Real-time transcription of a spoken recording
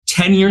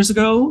10 years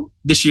ago,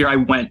 this year I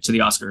went to the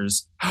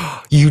Oscars.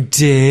 You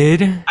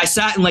did? I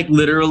sat in like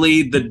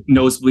literally the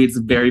nosebleeds,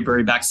 the very,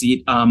 very back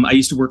seat. I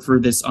used to work for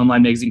this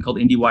online magazine called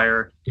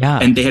IndieWire. Yeah.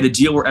 And they had a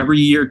deal where every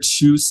year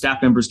 2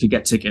 staff members could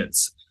get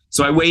tickets.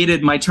 So I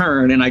waited my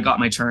turn and I got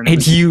my turn.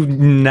 And you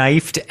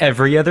knifed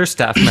every other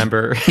staff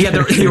member. Yeah,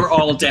 they were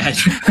all dead.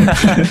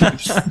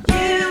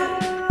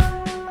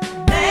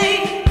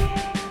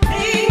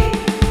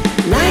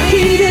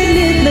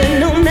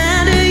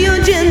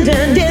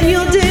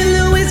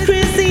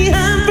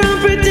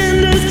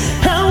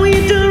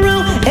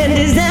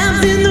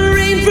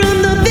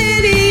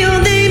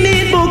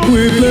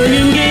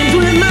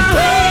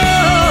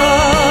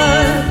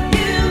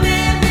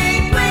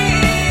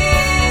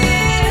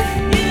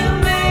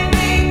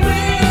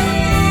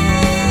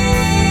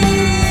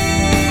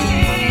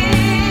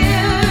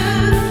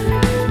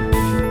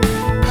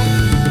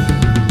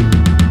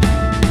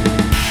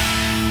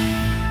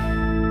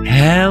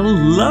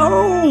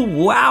 Hello!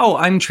 Wow,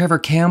 I'm Trevor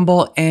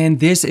Campbell, and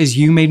this is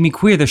You Made Me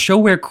Queer, the show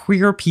where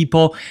queer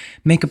people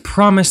make a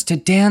promise to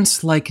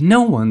dance like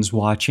no one's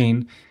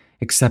watching,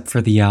 except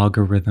for the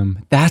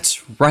algorithm.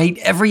 That's right,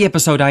 every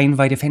episode I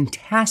invite a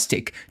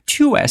fantastic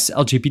 2S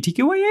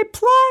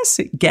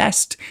LGBTQIA+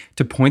 guest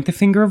to point the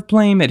finger of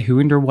blame at who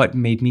and or what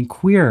made me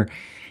queer.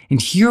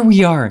 And here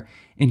we are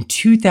in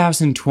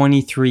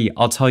 2023.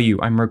 I'll tell you,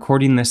 I'm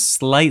recording this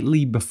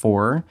slightly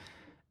before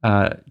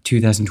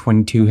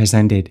 2022 has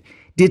ended.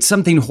 Did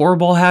something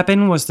horrible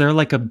happen? Was there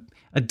like a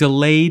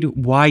delayed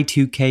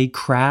Y2K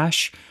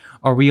crash?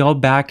 Are we all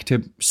back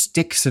to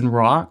sticks and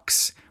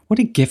rocks? What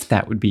a gift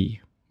that would be.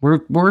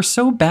 We're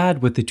so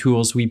bad with the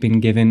tools we've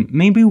been given.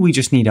 Maybe we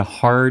just need a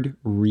hard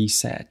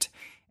reset.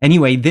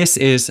 Anyway, this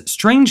is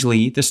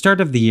strangely the start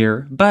of the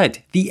year,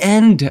 but the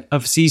end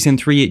of season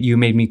 3 at You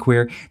Made Me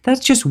Queer.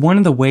 That's just one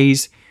of the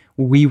ways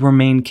we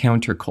remain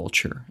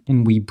counterculture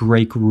and we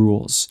break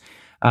rules.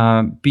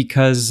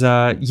 Because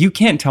you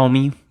can't tell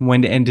me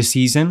when to end a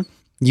season.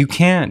 You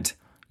can't.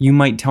 You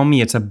might tell me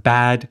it's a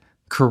bad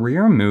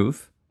career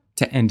move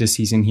to end a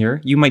season here.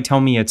 You might tell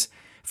me it's,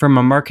 from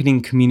a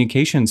marketing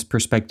communications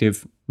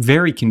perspective,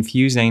 very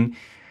confusing.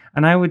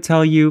 And I would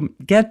tell you,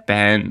 get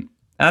bent.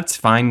 That's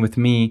fine with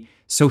me.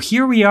 So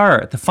here we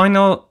are, the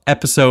final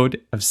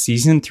episode of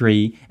season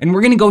 3. And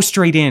we're going to go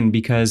straight in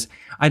because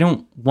I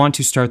don't want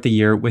to start the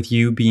year with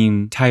you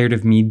being tired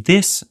of me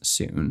this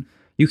soon.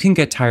 You can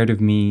get tired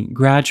of me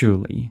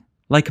gradually,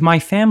 like my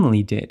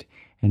family did,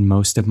 and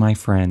most of my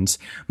friends.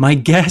 My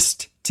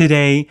guest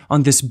today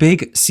on this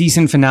big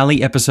season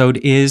finale episode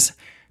is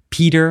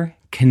Peter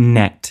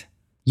Knegt.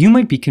 You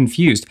might be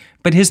confused,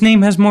 but his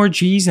name has more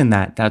G's in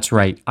that. That's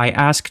right. I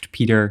asked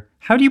Peter,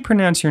 how do you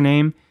pronounce your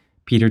name?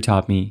 Peter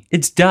taught me.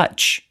 It's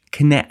Dutch,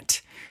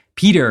 Knegt.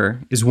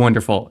 Peter is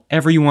wonderful.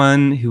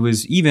 Everyone who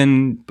has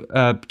even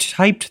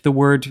typed the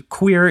word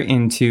queer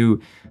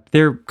into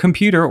their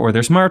computer or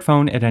their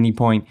smartphone at any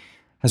point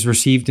has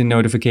received a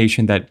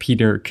notification that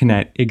Peter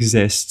Knegt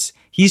exists.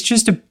 He's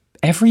just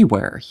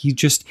everywhere. He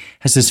just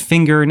has his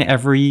finger in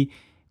every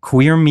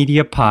queer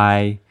media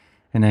pie,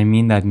 and I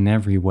mean that in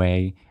every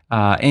way.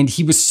 And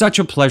he was such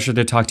a pleasure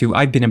to talk to.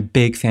 I've been a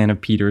big fan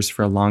of Peter's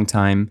for a long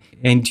time,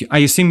 and I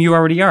assume you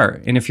already are.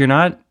 And if you're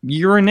not,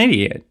 you're an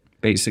idiot,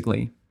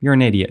 basically. You're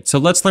an idiot. So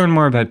let's learn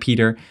more about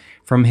Peter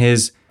from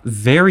his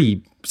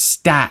very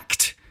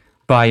stacked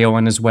bio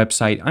on his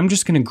website. I'm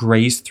just going to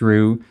graze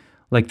through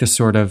like the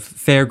sort of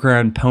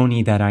fairground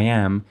pony that I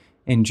am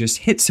and just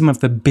hit some of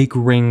the big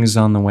rings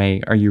on the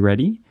way. Are you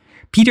ready?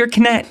 Peter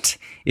Knegt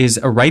is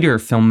a writer,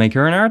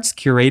 filmmaker, and arts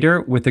curator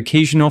with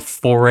occasional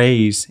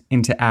forays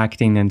into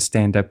acting and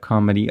stand-up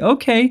comedy.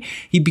 Okay,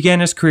 he began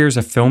his career as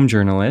a film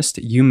journalist.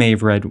 You may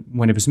have read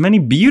one of his many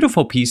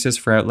beautiful pieces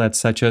for outlets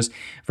such as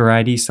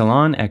Variety,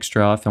 Salon,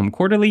 Extra, Film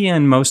Quarterly,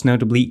 and most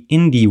notably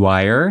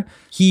IndieWire.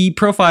 He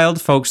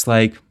profiled folks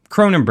like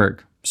Cronenberg,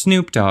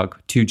 Snoop Dogg,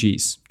 2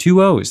 G's,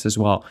 2 O's as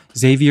well,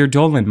 Xavier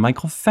Dolan,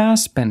 Michael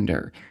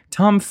Fassbender,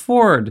 Tom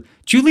Ford,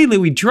 Julie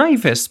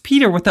Louis-Dreyfus,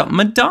 Peter without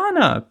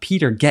Madonna,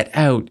 Peter Get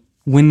Out,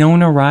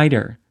 Winona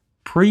Ryder,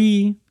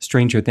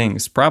 pre-Stranger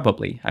Things,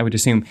 probably, I would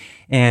assume,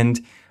 and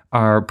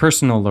our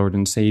personal Lord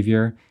and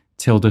Savior,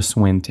 Tilda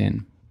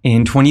Swinton.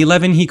 In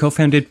 2011, he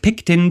co-founded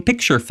Picton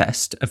Picture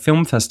Fest, a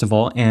film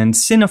festival, and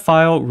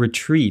Cinephile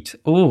Retreat.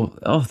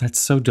 Oh, that's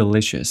so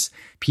delicious.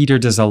 Peter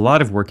does a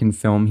lot of work in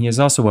film. He is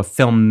also a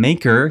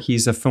filmmaker.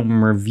 He's a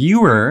film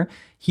reviewer.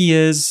 He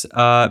is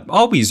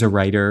always a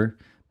writer.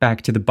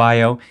 Back to the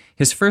bio.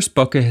 His first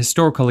book, a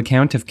historical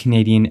account of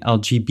Canadian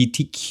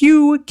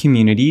LGBTQ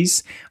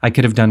communities, I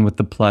could have done with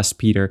the plus,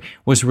 Peter,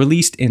 was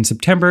released in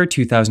September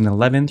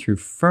 2011 through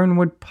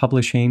Fernwood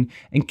Publishing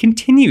and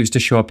continues to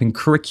show up in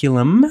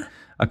curriculum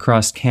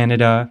across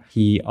Canada.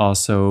 He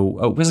also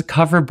was a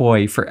cover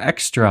boy for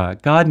Extra.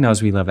 God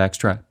knows we love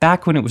Extra.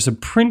 Back when it was a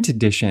print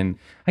edition.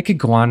 I could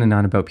go on and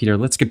on about Peter.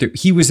 Let's get through.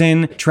 He was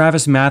in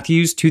Travis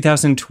Matthews'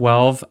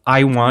 2012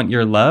 I Want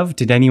Your Love.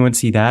 Did anyone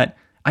see that?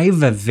 I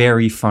have a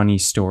very funny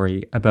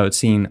story about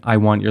seeing I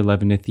Want Your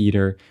Love in a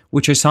theater,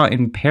 which I saw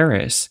in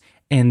Paris,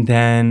 and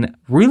then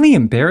really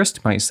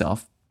embarrassed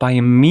myself by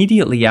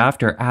immediately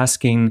after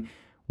asking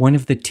one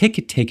of the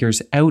ticket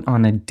takers out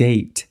on a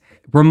date.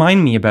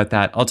 Remind me about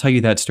that. I'll tell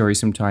you that story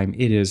sometime.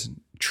 It is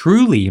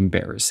truly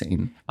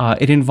embarrassing.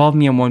 It involved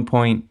me at one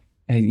point.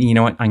 You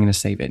know what? I'm going to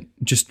save it.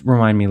 Just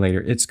remind me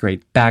later. It's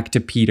great. Back to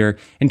Peter.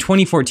 In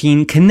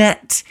 2014,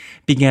 Knegt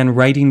began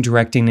writing,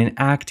 directing, and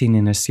acting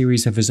in a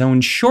series of his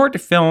own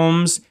short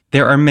films.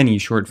 There are many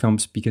short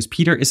films because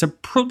Peter is a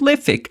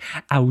prolific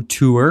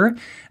auteur.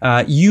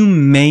 You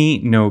may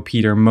know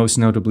Peter most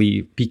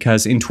notably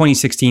because in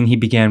 2016, he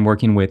began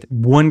working with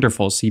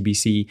wonderful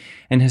CBC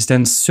and has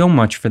done so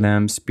much for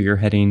them,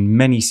 spearheading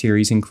many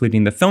series,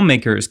 including The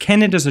Filmmakers,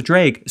 Canada's a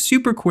Drag,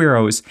 Super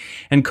Queeros,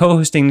 and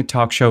co-hosting the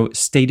talk show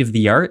State of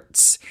the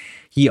Arts.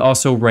 He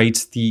also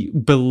writes the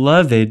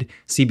beloved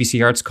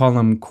CBC Arts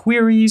column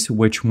Queries,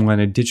 which won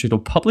a Digital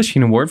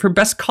Publishing Award for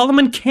Best Column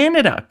in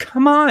Canada.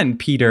 Come on,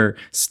 Peter,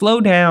 slow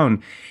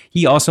down.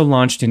 He also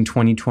launched in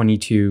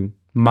 2022,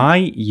 my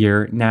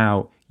year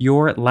now,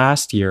 your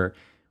last year,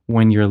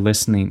 when you're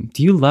listening.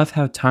 Do you love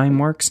how time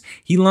works?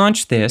 He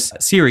launched this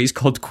series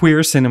called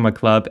Queer Cinema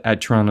Club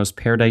at Toronto's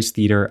Paradise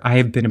Theatre. I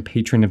have been a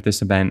patron of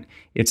this event.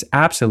 It's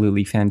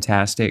absolutely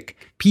fantastic.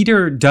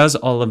 Peter does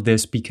all of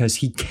this because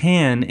he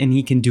can, and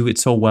he can do it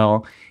so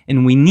well,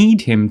 and we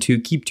need him to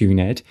keep doing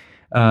it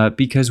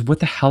because what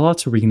the hell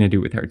else are we going to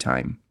do with our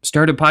time?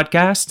 Start a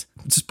podcast?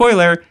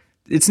 Spoiler,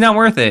 it's not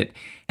worth it.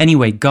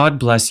 Anyway, God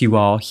bless you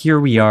all.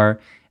 Here we are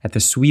at the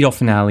sweet old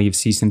finale of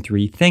season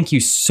 3. Thank you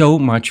so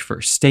much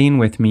for staying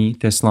with me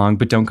this long,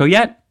 but don't go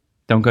yet.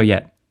 Don't go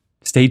yet.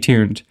 Stay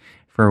tuned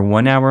for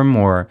 1 hour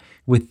more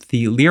with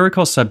the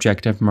lyrical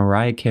subject of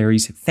Mariah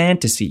Carey's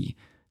Fantasy,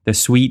 the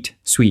sweet,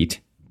 sweet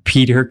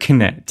Peter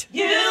Knegt.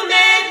 You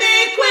made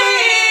me queer.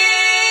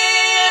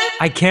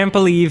 I can't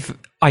believe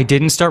I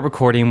didn't start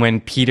recording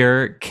when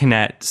Peter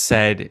Knegt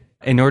said,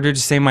 in order to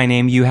say my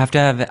name, you have to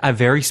have a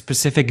very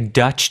specific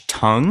Dutch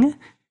tongue.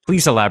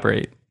 Please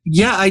elaborate.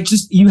 Yeah,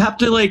 you have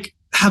to like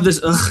have this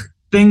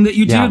thing that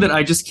you do that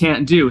I just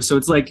can't do. So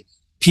it's like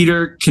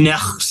Peter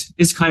Knegt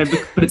is kind of,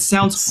 but it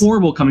sounds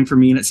horrible coming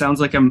from me and it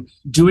sounds like I'm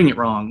doing it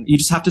wrong. You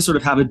just have to sort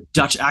of have a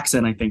Dutch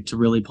accent, I think, to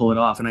really pull it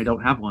off. And I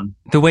don't have one.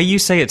 The way you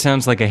say it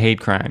sounds like a hate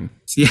crime.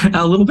 Yeah,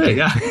 a little bit,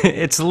 yeah.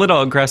 It's a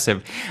little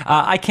aggressive.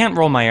 I can't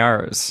roll my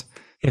R's,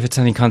 if it's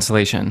any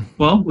consolation.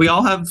 Well, we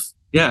all have,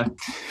 yeah.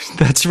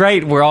 That's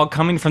right. We're all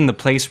coming from the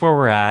place where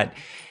we're at.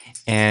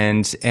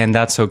 And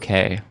that's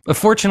okay.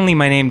 Fortunately,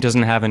 my name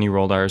doesn't have any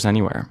rolled R's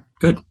anywhere.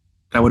 Good.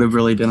 That would have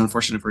really been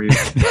unfortunate for you.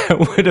 That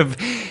would have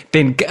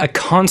been a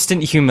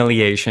constant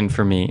humiliation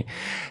for me.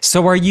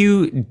 So are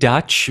you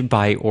Dutch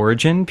by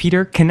origin,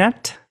 Peter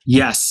Knegt?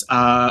 Yes.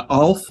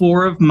 All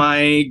 4 of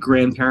my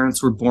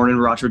grandparents were born in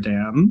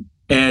Rotterdam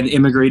and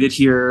immigrated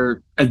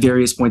here at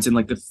various points in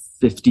like the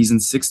 50s and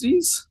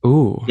 60s.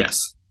 Ooh.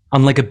 Yes.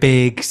 On like a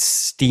big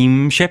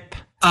steamship?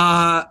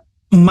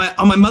 On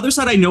my mother's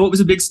side, I know it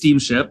was a big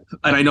steamship,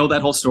 and I know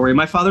that whole story. On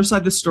my father's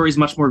side, this story is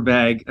much more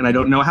vague, and I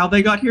don't know how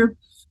they got here.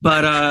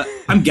 But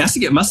I'm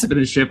guessing it must have been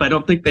a ship. I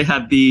don't think they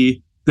had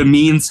the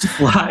means to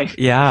fly.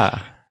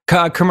 Yeah.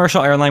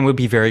 Commercial airline would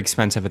be very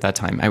expensive at that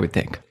time, I would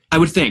think. I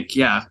would think,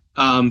 yeah.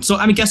 So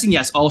I'm guessing,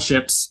 yes, all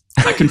ships.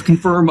 I can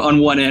confirm on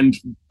one end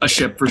a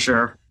ship for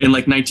sure in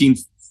like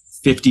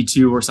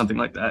 1952 or something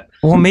like that.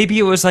 Well, maybe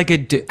it was like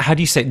how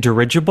do you say,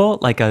 dirigible?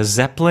 Like a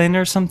Zeppelin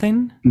or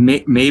something?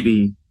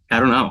 Maybe. I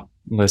don't know.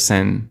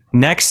 Listen,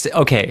 next,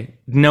 okay,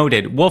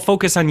 noted. We'll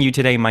focus on you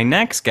today. My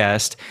next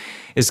guest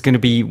is going to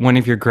be one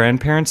of your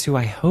grandparents who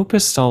I hope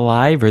is still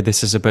alive, or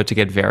this is about to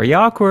get very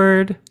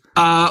awkward.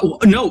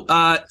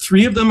 No,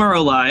 3 of them are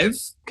alive.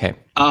 Okay.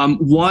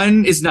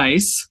 1 is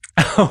nice.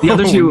 The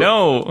other 2,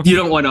 no. You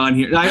don't want on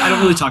here. I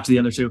don't really talk to the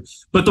other 2.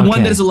 But the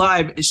one that is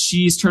alive,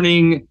 she's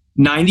turning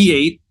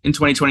 98 in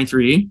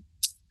 2023.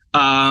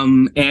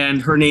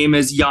 And her name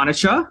is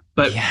Janica,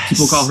 but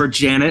people call her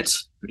Janet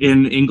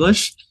in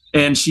English.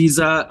 And she's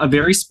a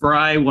very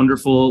spry,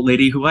 wonderful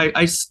lady who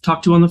I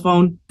talk to on the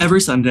phone every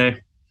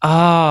Sunday.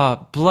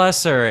 Ah,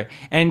 bless her.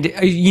 And,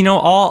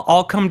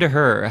 I'll come to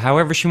her.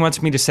 However she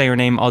wants me to say her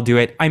name, I'll do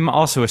it. I'm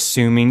also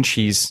assuming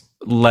she's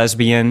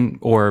lesbian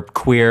or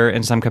queer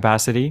in some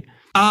capacity.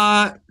 She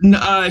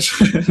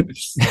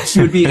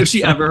would be, if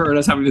she ever heard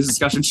us having this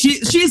discussion.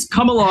 She's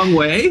come a long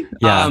way,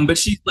 but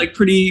she's like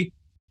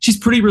she's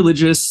pretty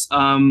religious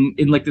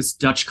in like this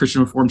Dutch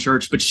Christian Reformed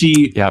church. But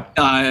she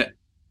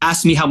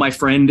asked me how my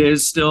friend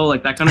is still,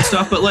 like that kind of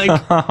stuff. But like,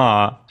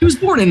 she was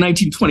born in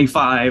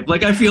 1925.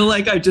 Like, I feel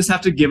like I just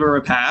have to give her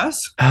a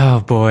pass. Oh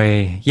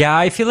boy. Yeah,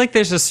 I feel like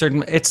there's a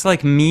certain, it's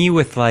like me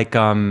with like,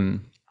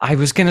 I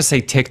was going to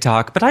say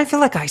TikTok, but I feel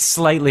like I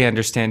slightly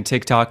understand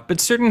TikTok, but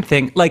certain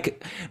things,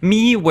 like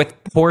me with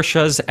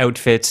Portia's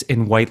outfits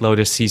in White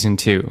Lotus season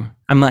 2.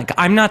 I'm like,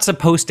 I'm not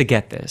supposed to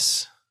get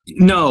this.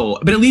 No,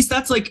 but at least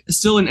that's like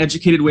still an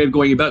educated way of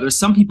going about it. There's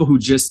some people who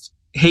just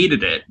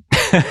hated it.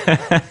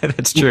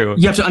 That's true.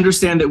 You have to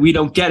understand that we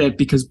don't get it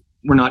because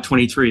we're not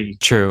 23.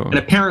 True. And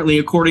apparently,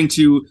 according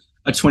to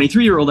a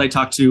 23-year-old I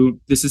talked to,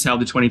 this is how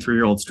the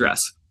 23-year-olds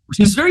dress. Which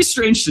is very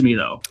strange to me,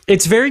 though.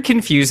 It's very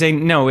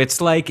confusing. No,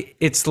 it's like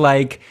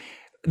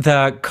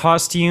the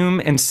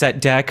costume and set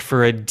deck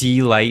for a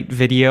D-Light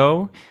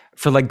video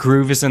for like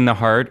Groove is in the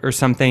Heart or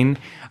something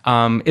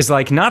is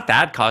like, not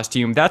that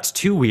costume. That's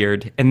too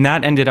weird. And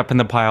that ended up in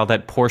the pile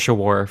that Portia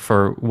wore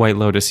for White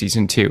Lotus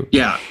season 2.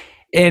 Yeah.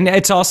 And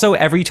it's also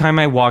every time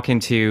I walk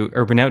into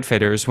Urban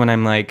Outfitters when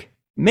I'm like,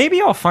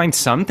 maybe I'll find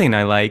something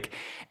I like.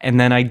 And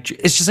then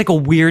it's just like a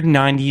weird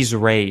 90s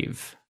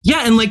rave.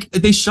 Yeah. And like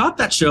they shot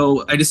that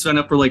show, I just found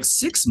out, for like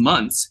 6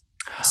 months.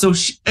 So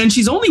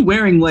she's only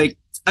wearing like,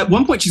 at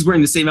one point she's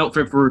wearing the same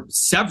outfit for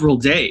several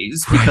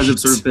days because of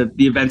sort of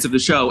the events of the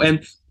show.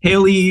 And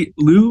Haley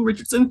Lou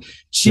Richardson,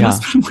 she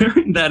must have been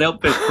wearing that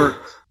outfit for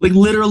like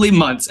literally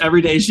months.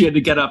 Every day she had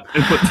to get up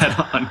and put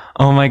that on.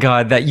 Oh my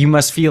God, that you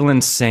must feel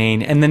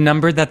insane. And the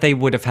number that they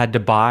would have had to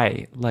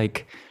buy,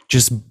 like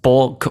just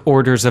bulk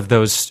orders of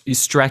those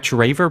stretch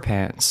raver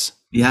pants.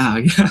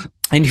 Yeah.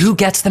 And who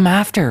gets them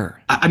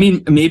after? I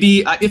mean,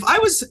 maybe if I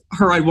was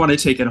her, I'd want to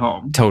take it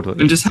home. Totally.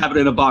 And just have it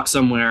in a box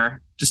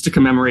somewhere just to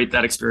commemorate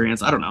that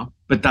experience. I don't know.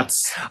 But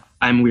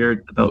I'm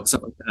weird about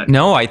stuff like that.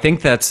 No, I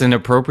think that's an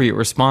appropriate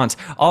response.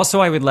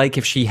 Also, I would like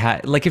if she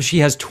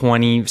has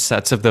 20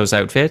 sets of those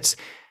outfits,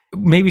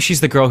 maybe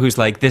she's the girl who's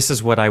like, this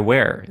is what I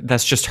wear.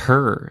 That's just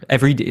her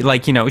every day.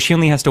 Like, you know, she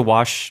only has to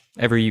wash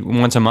every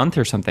once a month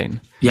or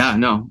something. Yeah,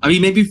 no. I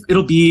mean, maybe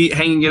it'll be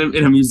hanging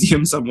in a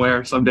museum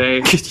somewhere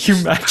someday. Could you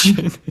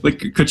imagine?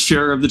 Like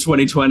couture of the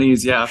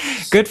 2020s. Yeah.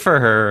 Good for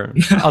her.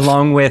 Yeah.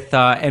 Along with,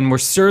 and we're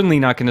certainly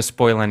not going to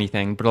spoil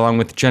anything, but along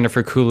with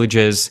Jennifer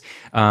Coolidge's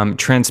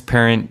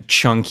transparent,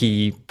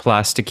 chunky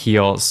plastic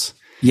heels.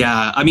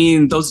 Yeah. I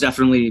mean, those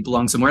definitely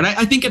belong somewhere. And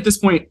I think at this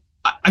point,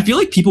 I feel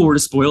like people were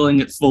just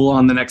spoiling it full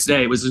on the next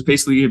day. It was just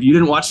basically, if you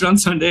didn't watch it on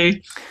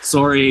Sunday,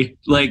 sorry,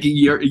 like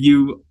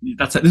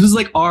this is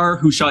like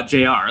Who Shot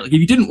JR. Like if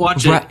you didn't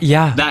watch it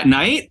that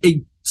night,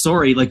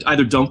 sorry, like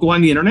either don't go on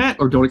the internet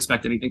or don't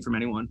expect anything from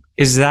anyone.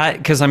 Is that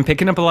because I'm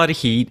picking up a lot of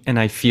heat and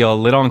I feel a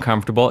little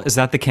uncomfortable? Is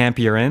that the camp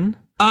you're in?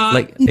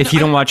 If you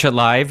don't watch it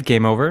live,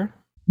 game over?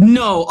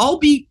 No, I'll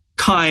be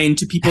kind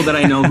to people that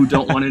I know who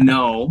don't want to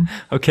know.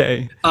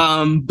 Okay.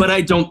 But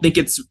I don't think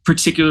it's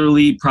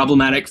particularly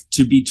problematic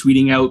to be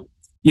tweeting out,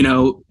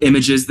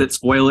 images that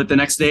spoil it the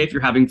next day if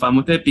you're having fun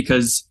with it,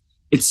 because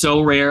it's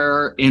so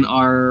rare in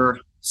our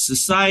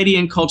society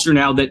and culture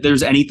now that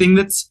there's anything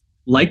that's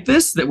like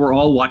this, that we're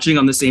all watching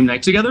on the same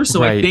night together.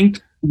 So right. I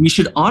think we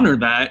should honor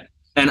that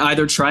and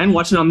either try and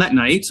watch it on that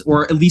night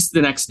or at least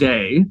the next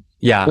day.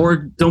 Yeah. Or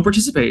don't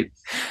participate,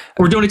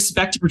 or don't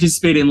expect to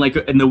participate in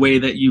the way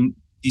that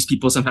these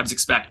people sometimes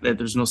expect, that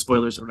there's no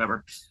spoilers or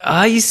whatever.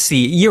 I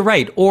see. You're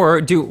right.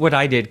 Or do what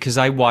I did, because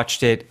I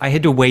watched it. I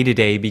had to wait a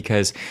day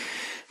because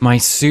my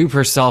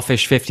super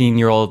selfish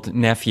 15-year-old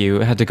nephew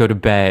had to go to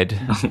bed.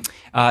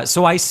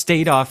 So I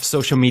stayed off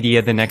social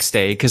media the next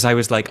day because I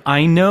was like,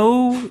 I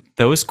know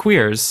those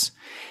queers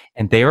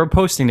and they are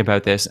posting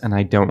about this and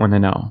I don't want to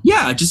know.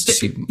 Yeah.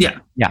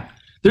 Yeah.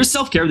 There's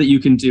self-care that you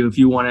can do if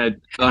you want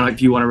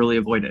to really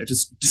avoid it.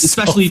 Just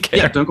especially,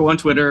 don't go on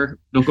Twitter,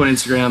 don't go on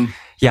Instagram.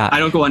 Yeah. I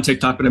don't go on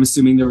TikTok, but I'm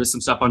assuming there was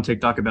some stuff on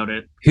TikTok about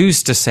it.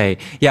 Who's to say?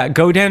 Yeah,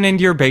 go down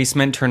into your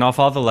basement, turn off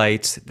all the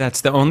lights. That's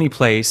the only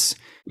place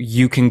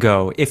you can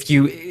go. If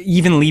you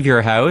even leave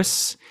your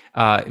house,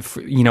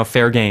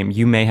 fair game,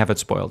 you may have it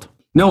spoiled.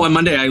 No, on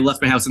Monday I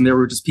left my house and there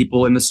were just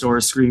people in the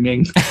store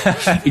screaming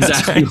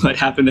exactly what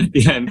happened at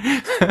the end.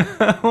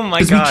 Oh my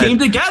God. Because we came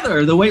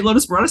together. The White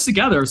Lotus brought us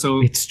together.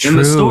 So it's true. In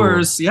the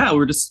stores,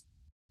 we're just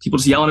people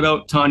just yelling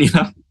about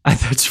Tanya.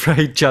 That's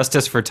right.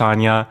 Justice for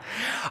Tanya.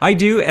 I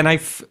do. And I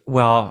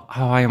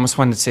almost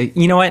wanted to say,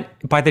 you know what?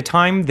 By the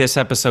time this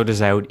episode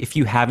is out, if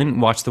you haven't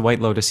watched the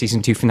White Lotus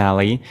season 2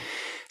 finale,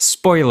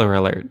 spoiler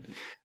alert,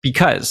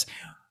 because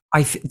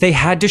they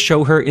had to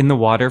show her in the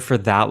water for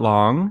that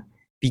long.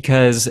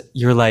 Because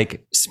you're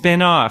like,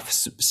 spin-off,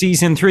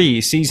 season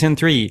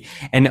 3,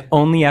 and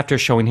only after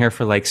showing her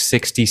for like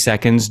 60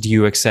 seconds do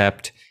you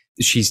accept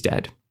she's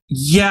dead.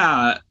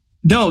 Yeah.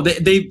 No,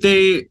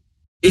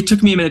 it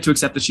took me a minute to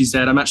accept that she's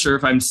dead. I'm not sure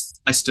if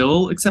I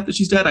still accept that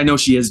she's dead. I know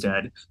she is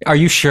dead. Are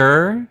you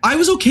sure? I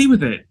was okay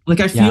with it. Like,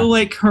 I feel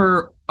like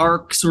her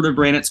arc sort of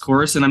ran its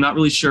course, and I'm not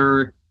really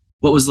sure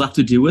what was left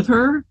to do with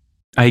her.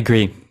 I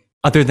agree.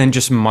 Other than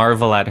just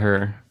marvel at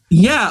her.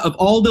 Yeah, of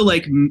all the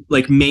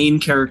like main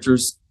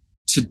characters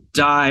to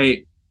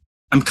die,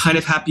 I'm kind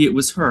of happy it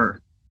was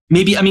her.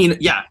 Maybe,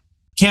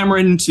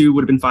 Cameron too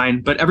would have been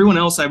fine, but everyone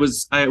else, I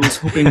was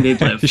hoping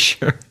they'd live.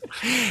 Sure,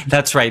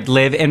 that's right,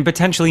 live and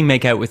potentially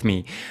make out with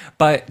me.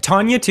 But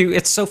Tanya too,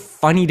 it's so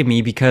funny to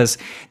me because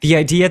the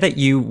idea that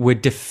you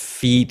would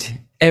defeat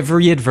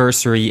every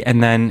adversary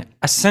and then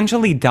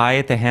essentially die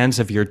at the hands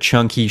of your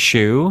chunky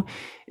shoe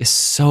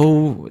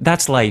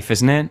that's life,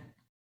 isn't it?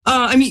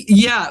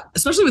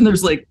 Especially when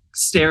there's like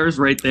stairs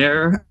right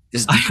there.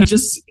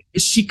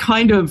 She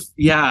could have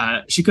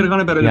gone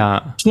about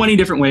it 20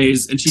 different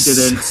ways and she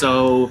didn't.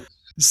 So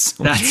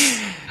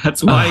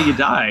that's why you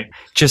die.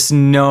 Just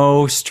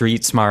no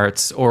street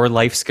smarts or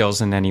life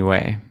skills in any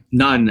way.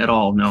 None at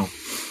all. No.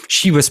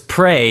 She was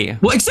prey.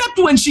 Well, except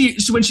when she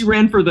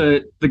ran for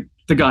the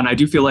gun. I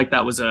do feel like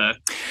that was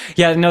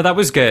that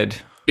was good.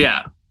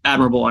 Yeah,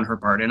 admirable on her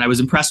part. And I was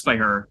impressed by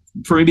her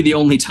for maybe the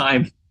only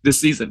time this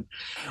season.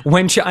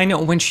 When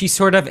she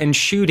sort of in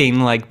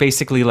shooting, like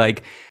basically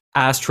like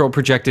astral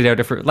projected out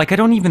of her, like I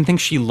don't even think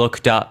she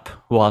looked up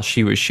while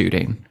she was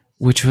shooting,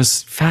 which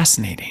was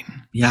fascinating.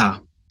 Yeah.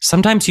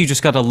 Sometimes you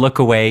just got to look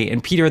away.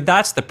 And Peter,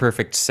 that's the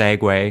perfect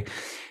segue,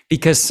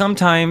 because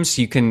sometimes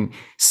you can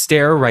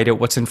stare right at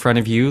what's in front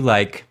of you,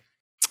 like,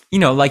 you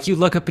know, like you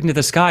look up into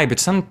the sky, but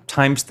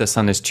sometimes the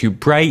sun is too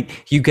bright.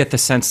 You get the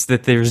sense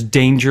that there's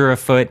danger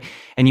afoot,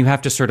 and you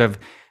have to sort of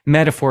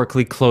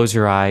metaphorically close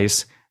your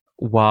eyes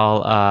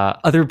while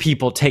other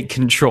people take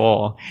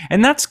control.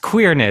 And that's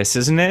queerness,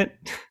 isn't it?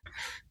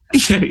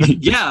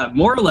 Yeah,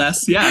 more or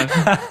less. Yeah.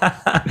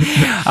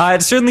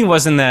 It certainly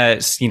was in the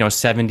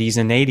 70s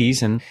and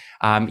 80s,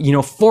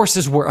 and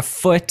forces were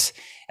afoot.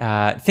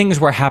 Things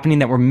were happening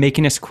that were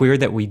making us queer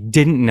that we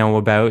didn't know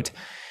about.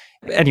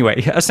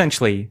 Anyway,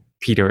 essentially,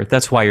 Peter,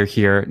 that's why you're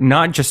here.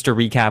 Not just to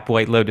recap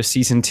White Lotus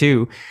season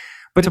 2,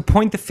 but to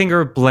point the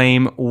finger of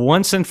blame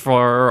once and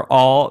for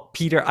all.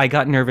 Peter, I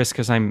got nervous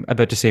because I'm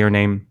about to say your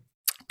name.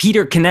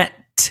 Peter Knegt.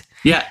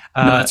 Yeah,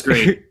 no, that's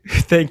great.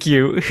 Thank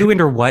you. Who and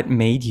or what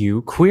made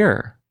you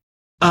queer?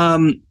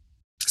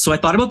 So I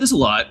thought about this a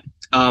lot,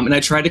 and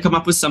I tried to come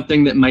up with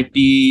something that might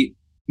be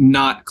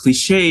not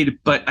cliched,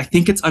 but I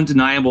think it's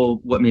undeniable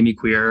what made me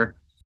queer.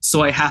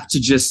 So I have to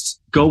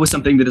just go with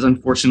something that is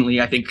unfortunately,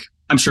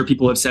 I'm sure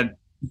people have said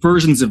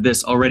versions of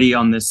this already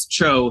on this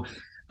show,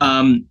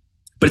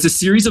 but it's a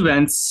series of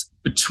events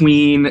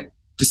between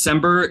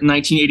December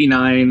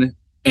 1989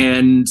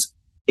 and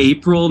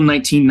April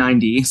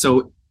 1990.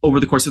 So over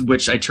the course of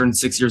which I turned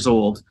 6 years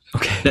old,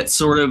 that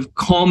sort of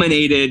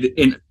culminated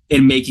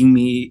in making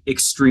me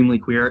extremely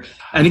queer.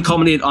 And it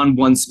culminated on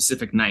one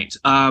specific night.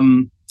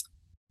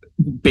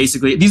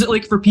 Basically, these are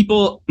like, for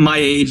people my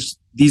age,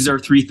 these are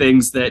three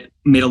things that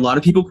made a lot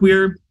of people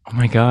queer. Oh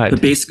my God.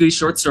 But basically,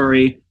 short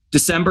story,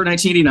 December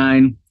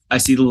 1989, I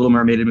see The Little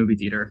Mermaid in movie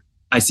theater.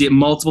 I see it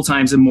multiple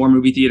times in more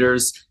movie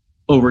theaters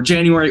over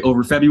January,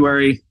 over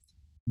February.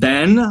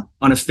 Then,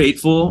 on a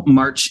fateful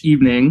March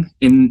evening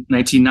in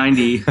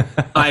 1990,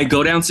 I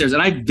go downstairs,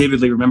 and I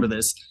vividly remember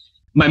this.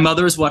 My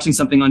mother is watching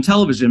something on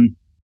television,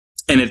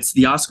 and it's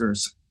the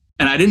Oscars.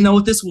 And I didn't know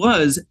what this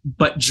was,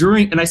 but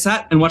and I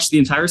sat and watched the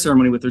entire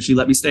ceremony with her. She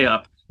let me stay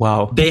up.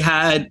 Wow. They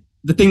had,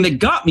 the thing that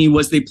got me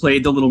was they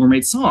played the Little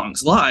Mermaid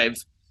songs live.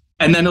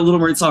 And then the Little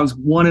Mermaid songs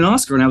won an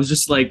Oscar. And I was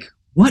just like,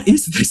 what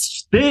is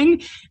this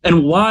thing?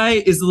 And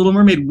why is the Little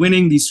Mermaid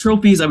winning these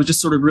trophies? I was just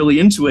sort of really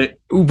into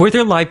it. Were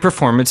there live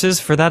performances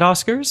for that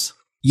Oscars?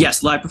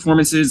 Yes, live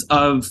performances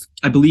of,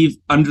 I believe,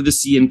 Under the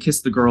Sea and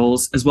Kiss the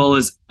Girls, as well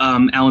as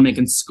Alan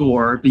Menken's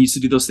score. They used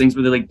to do those things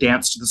where they like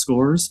dance to the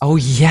scores. Oh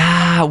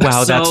yeah,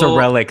 wow, that's a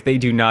relic. They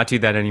do not do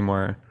that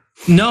anymore.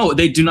 No,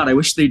 they do not. I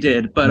wish they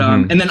did. But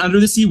and then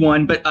Under the Sea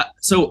won. But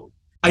so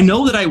I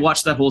know that I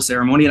watched that whole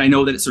ceremony, and I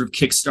know that it sort of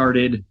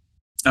kickstarted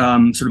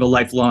sort of a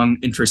lifelong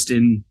interest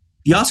in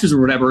the Oscars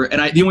or whatever.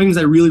 And the only things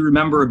I really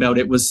remember about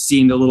it was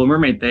seeing the Little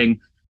Mermaid thing.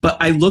 But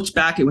I looked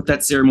back at what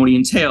that ceremony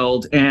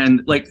entailed,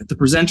 and like the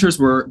presenters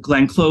were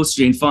Glenn Close,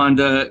 Jane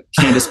Fonda,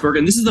 Candice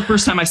Bergen. This is the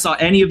first time I saw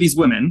any of these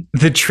women.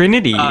 The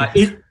Trinity.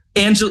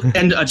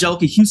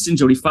 Angelica Houston,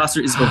 Jodie Foster,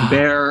 Isabelle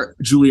Huppert,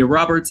 Julia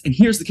Roberts. And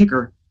here's the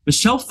kicker.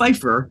 Michelle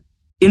Pfeiffer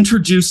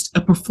introduced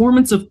a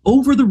performance of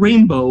Over the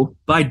Rainbow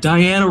by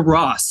Diana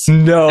Ross.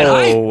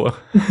 No.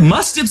 And I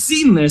must have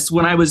seen this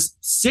when I was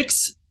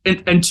 6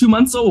 and 2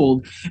 months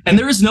old. And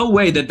there is no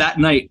way that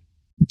night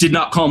did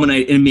not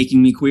culminate in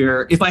making me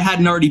queer if I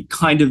hadn't already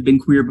kind of been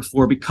queer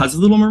before because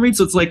of Little Mermaid.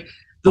 So it's like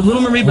the Little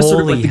Mermaid was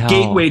sort of like the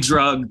gateway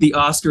drug. The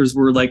Oscars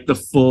were like the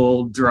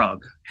full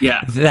drug.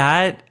 Yeah.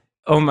 That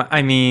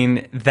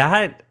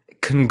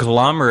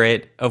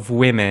conglomerate of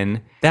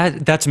women,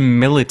 that's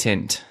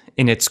militant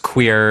in its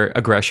queer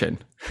aggression.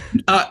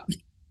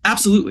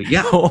 Absolutely.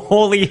 Yeah.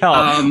 Holy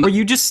hell. Were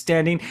you just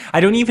standing? I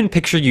don't even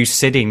picture you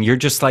sitting. You're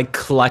just like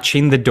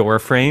clutching the door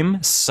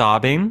frame,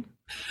 sobbing.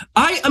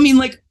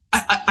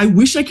 I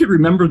wish I could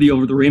remember the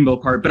Over the Rainbow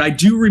part, but I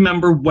do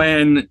remember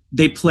when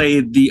they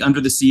played the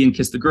Under the Sea and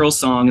Kiss the Girls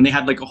song, and they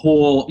had like a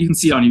whole, you can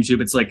see it on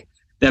YouTube, it's like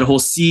that whole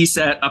sea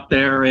set up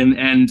there,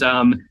 and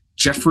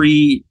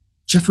Jeffrey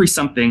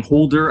something,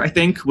 Holder, I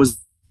think, was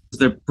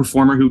the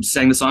performer who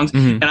sang the songs.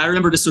 Mm-hmm. And I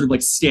remember just sort of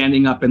like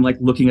standing up and like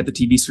looking at the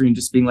TV screen,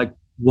 just being like,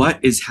 what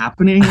is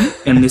happening?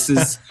 And this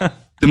is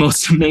the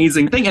most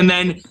amazing thing. And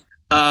then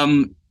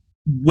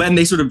when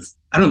they sort of,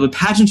 I don't know, the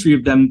pageantry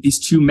of them,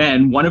 these two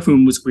men, one of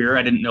whom was queer,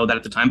 I didn't know that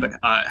at the time, but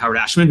Howard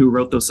Ashman, who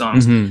wrote those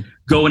songs,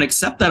 go and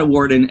accept that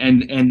award. And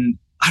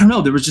I don't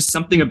know, there was just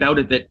something about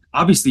it that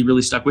obviously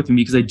really stuck with me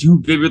because I do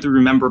vividly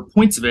remember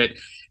points of it.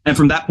 And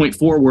from that point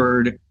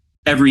forward,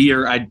 every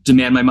year I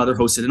demand my mother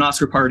hosted an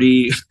Oscar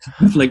party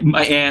with like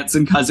my aunts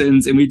and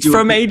cousins. And we do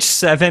from age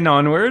 7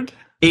 onward?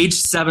 Age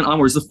 7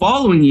 onwards. The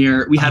following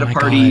year we had a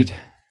party. God.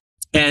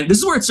 And this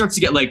is where it starts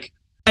to get like,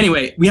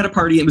 anyway, we had a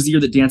party. It was the year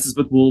that Dances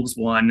with Wolves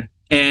won.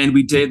 And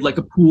we did like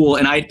a pool,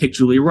 and I had picked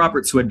Julia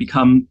Roberts, who I'd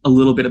become a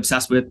little bit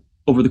obsessed with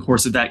over the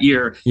course of that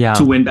year,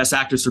 to win Best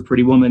Actress for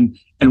Pretty Woman.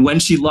 And when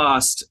she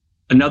lost,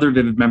 another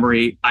vivid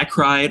memory. I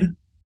cried,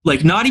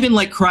 like not even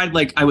like cried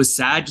like I was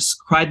sad, just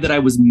cried that I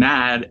was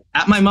mad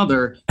at my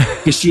mother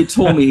because she had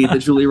told me that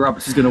Julia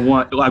Roberts was going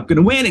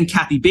to win, and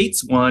Kathy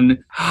Bates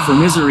won for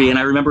Misery. And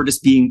I remember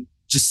just being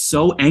just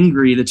so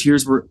angry. The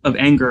tears were of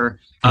anger.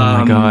 Oh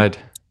my God.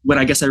 When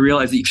I guess I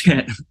realized that you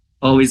can't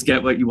always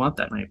get what you want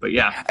that night. But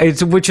yeah.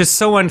 Which is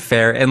so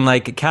unfair. And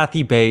like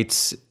Kathy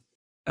Bates,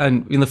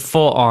 in the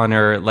full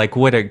honor, like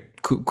what a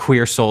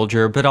queer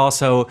soldier, but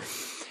also,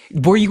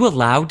 were you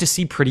allowed to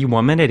see Pretty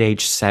Woman at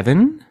age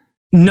 7?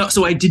 No,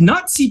 so I did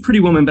not see Pretty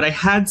Woman, but I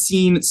had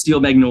seen Steel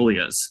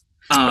Magnolias.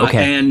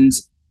 Okay. And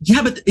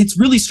yeah, but it's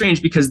really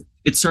strange because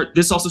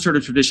this also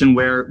started a tradition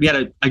where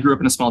I grew up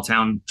in a small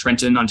town,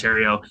 Trenton,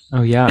 Ontario.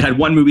 Oh yeah. It had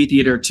one movie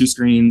theater, 2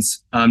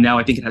 screens. Now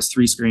I think it has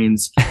 3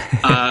 screens.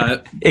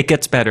 It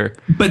gets better.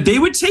 But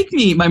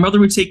my mother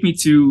would take me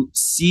to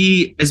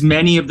see as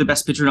many of the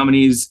Best Picture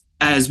nominees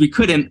as we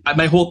could. And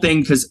my whole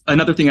thing, because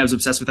another thing I was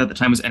obsessed with at the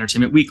time was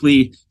Entertainment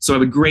Weekly. So I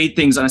would grade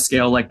things on a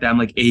scale like them,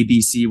 like A,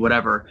 B, C,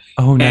 whatever.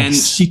 Oh,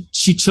 nice. And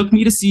she took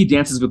me to see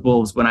Dances with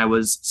Wolves when I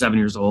was 7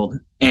 years old.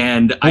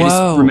 And I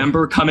just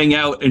remember coming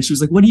out and she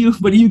was like, what do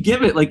you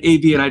give it? Like A,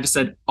 B. And I just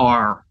said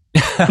R.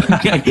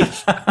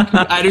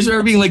 I just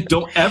remember being like,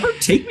 don't ever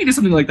take me to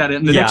something like that.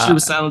 And the next year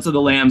was Silence of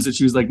the Lambs. And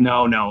she was like,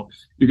 no,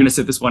 you're going to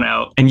sit this one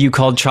out. And you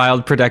called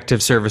Child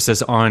Protective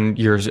Services on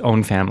your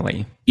own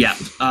family. Yeah.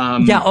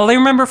 All I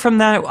remember from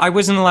that, I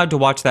wasn't allowed to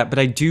watch that, but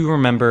I do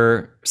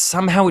remember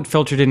somehow it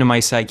filtered into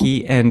my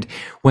psyche. And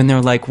when they're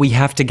like, we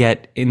have to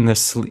get in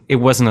it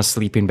wasn't a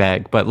sleeping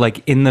bag, but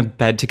like in the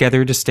bed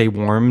together to stay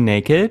warm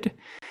naked.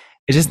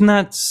 Isn't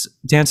that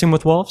Dancing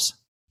with Wolves?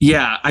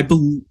 Yeah. I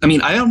don't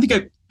think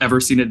I've ever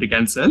seen it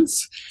again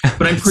since,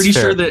 but I'm pretty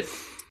sure that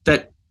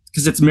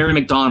because it's Mary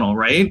McDonnell,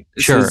 right?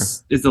 Sure.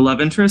 Is the love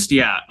interest.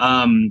 Yeah.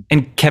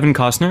 And Kevin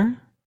Costner,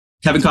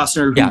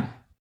 who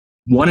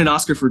won an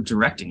Oscar for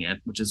directing it,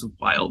 which is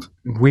wild.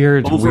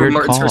 Weird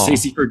Martin call.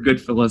 Scorsese for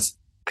Goodfellas.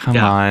 Come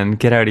on,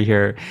 get out of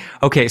here.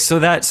 Okay,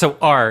 so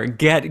R,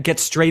 get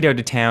straight out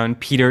of town.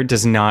 Peter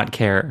does not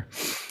care.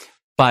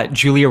 But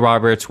Julia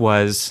Roberts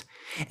was,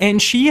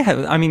 and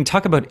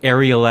talk about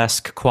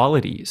Ariel-esque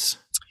qualities.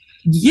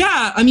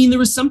 Yeah, there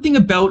was something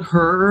about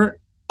her.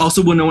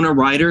 Also, Winona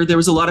Ryder. There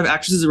was a lot of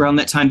actresses around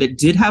that time that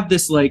did have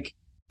this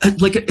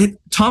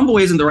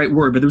tomboy isn't the right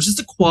word, but there was just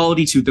a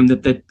quality to them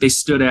that they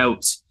stood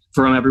out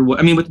from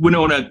everyone. With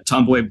Winona,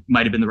 tomboy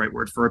might have been the right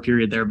word for a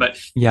period there, but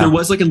there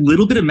was like a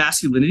little bit of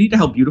masculinity to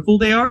how beautiful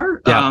they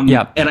are.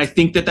 And I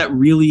think that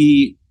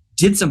really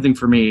did something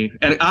for me.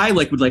 And I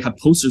would have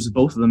posters of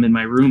both of them in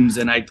my rooms,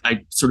 and I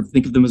sort of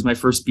think of them as my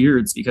first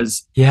beards,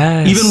 because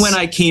even when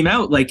I came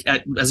out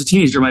as a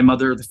teenager, my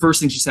mother, the first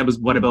thing she said was,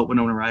 "What about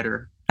Winona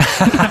Ryder?"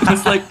 I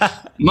was like,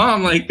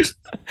 Mom,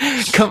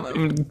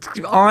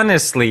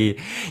 honestly,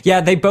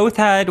 they both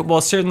had,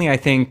 certainly I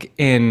think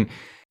in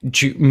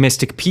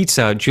Mystic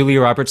Pizza,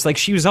 Julia Roberts,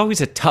 she was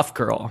always a tough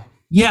girl.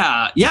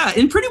 Yeah,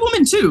 in Pretty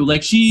Woman too.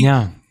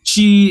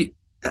 She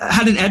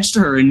had an edge to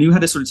her and knew how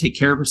to sort of take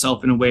care of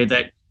herself in a way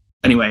that,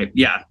 anyway,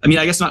 yeah.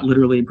 I guess not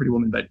literally in Pretty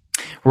Woman, but...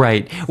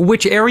 Right,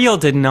 which Ariel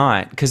did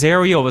not, because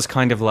Ariel was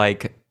kind of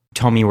like,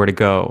 tell me where to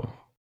go.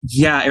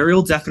 Yeah,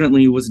 Ariel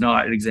definitely was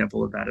not an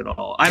example of that at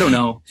all. I don't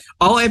know.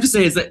 All I have to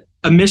say is that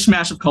a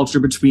mishmash of culture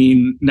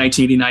between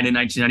 1989 and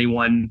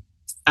 1991,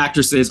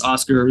 actresses,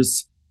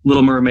 Oscars,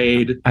 Little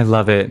Mermaid, I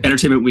love it,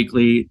 Entertainment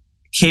Weekly,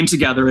 came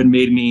together and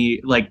made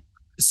me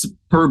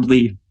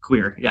superbly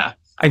queer. Yeah.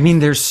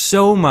 There's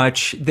so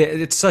much.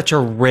 It's such a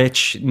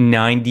rich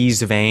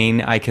 90s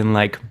vein. I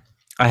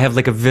have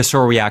a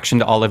visceral reaction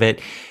to all of it.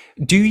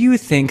 Do you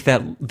think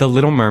that The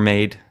Little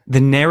Mermaid, the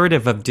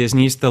narrative of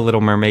Disney's The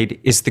Little Mermaid,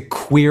 is the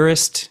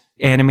queerest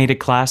animated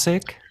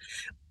classic?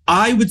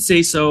 I would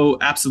say so,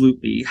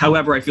 absolutely.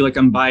 However, I feel like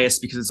I'm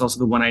biased because it's also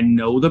the one I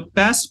know the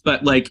best.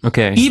 But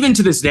even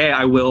to this day,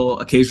 I will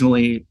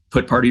occasionally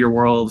put Part of Your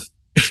World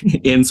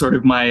in sort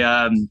of my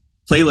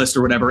playlist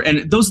or whatever.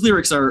 And those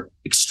lyrics are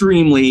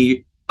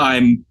extremely,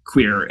 I'm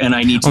queer and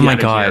I need to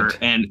get out of here.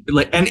 And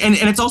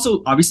it's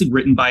also obviously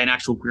written by an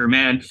actual queer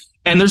man.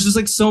 And there's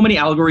just so many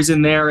allegories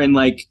in there, and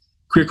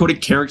queer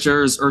coded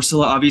characters.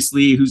 Ursula,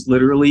 obviously, who's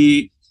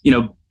literally,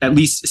 at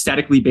least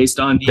aesthetically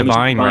based on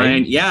Divine,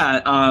 right?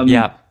 Yeah.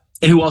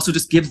 And who also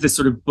just gives this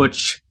sort of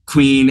butch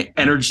queen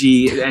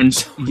energy.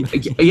 And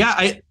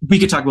we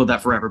could talk about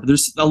that forever, but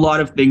there's a lot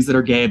of things that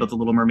are gay about The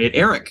Little Mermaid.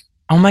 Eric.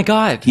 Oh my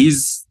God.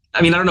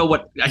 I don't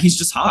know he's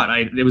just hot.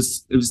 It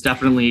was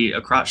definitely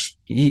a crush.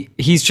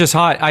 He's just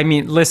hot.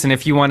 Listen,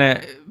 if you want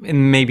to,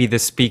 and maybe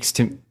this speaks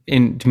to me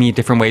in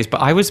different ways,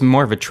 but I was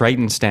more of a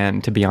Triton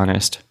stan, to be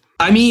honest.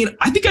 I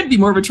think I'd be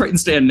more of a Triton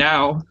stan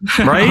now.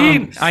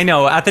 Right? I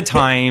know. At the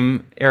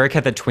time, Eric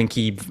had the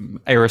Twinkie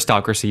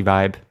aristocracy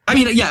vibe.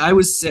 I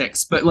was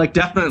 6, but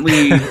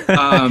definitely...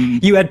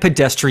 you had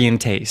pedestrian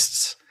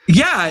tastes.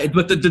 Yeah,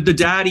 but the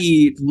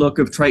daddy look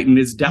of Triton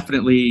is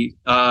definitely...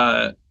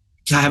 I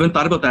haven't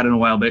thought about that in a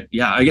while, but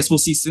yeah, I guess we'll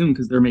see soon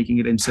because they're making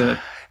it into...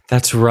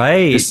 That's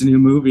right. This new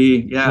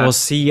movie, yeah. We'll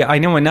see. I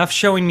know enough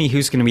showing me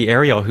who's going to be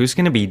Ariel, who's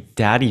going to be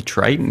Daddy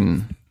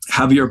Triton.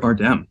 Javier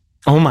Bardem.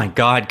 Oh my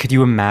God. Could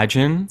you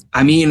imagine?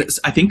 I mean,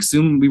 I think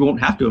soon we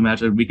won't have to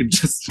imagine. We could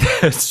just.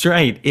 That's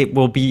right. It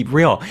will be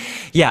real.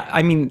 Yeah.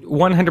 I mean,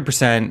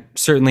 100%,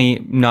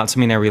 certainly not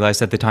something I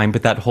realized at the time,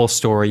 but that whole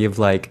story of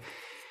like,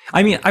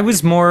 I mean, I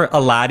was more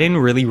Aladdin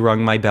really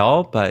rung my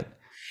bell,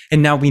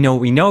 and now we know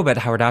what we know about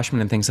Howard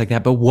Ashman and things like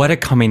that. But what a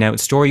coming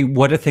out story.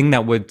 What a thing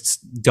that would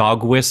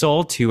dog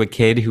whistle to a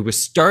kid who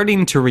was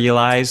starting to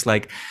realize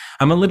like,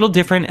 I'm a little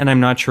different and I'm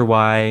not sure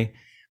why.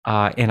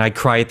 And I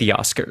cry at the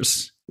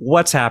Oscars.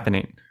 What's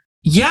happening?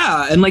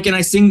 Yeah. And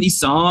I sing these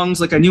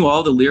songs, like I knew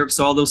all the lyrics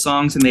to all those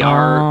songs and they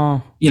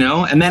are,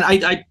 and then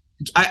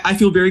I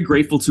feel very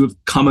grateful to have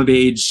come of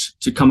age,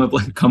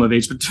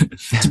 but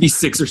to be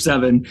 6 or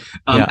 7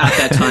 at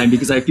that time,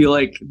 because I feel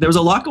like there was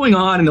a lot going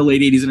on in the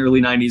late 80s and early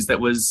 90s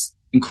that was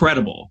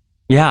incredible.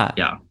 Yeah.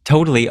 Yeah.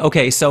 Totally.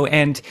 Okay. So,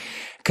 and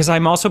because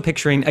I'm also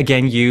picturing,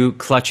 again, you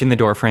clutching the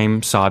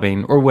doorframe,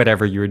 sobbing, or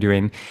whatever you were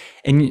doing.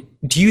 And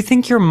do you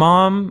think your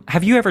mom,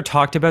 have you ever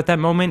talked about that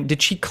moment?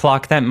 Did she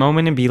clock that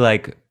moment and be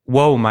like,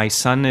 whoa, my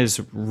son is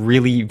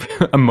really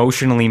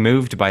emotionally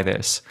moved by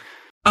this?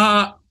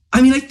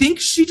 I mean, I think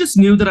she just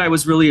knew that I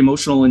was really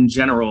emotional in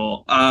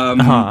general.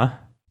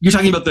 You're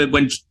talking about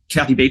when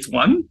Kathy Bates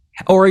won?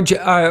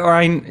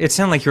 It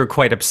sounded like you were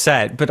quite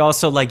upset, but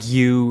also like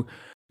you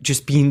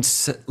just being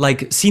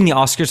like seeing the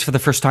Oscars for the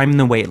first time in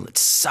the way it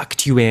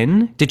sucked you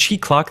in. Did she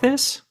clock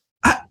this?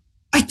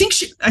 I think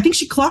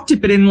she clocked it,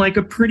 but in like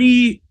a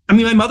pretty. I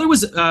mean, my mother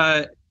was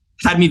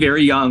had me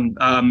very young,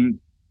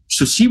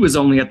 so she was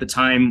only at the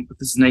time.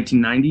 This is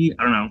 1990.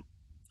 I don't know,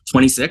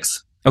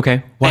 26.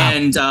 Okay, wow.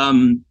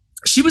 And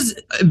she was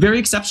very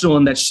exceptional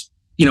in that.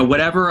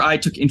 Whatever I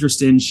took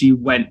interest in, she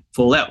went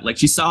full out. Like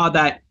she saw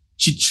that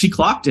she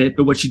clocked it,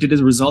 but what she did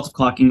as a result of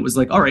clocking it was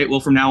like, all right, well,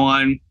 from now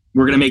on,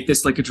 we're going to make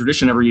this like a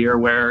tradition every year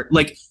where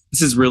like,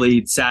 this is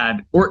really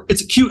sad, or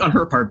it's cute on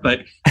her part,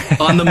 but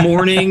on the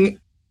morning,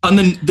 on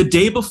the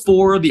day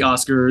before the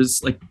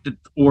Oscars,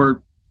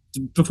 or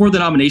before the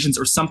nominations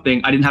or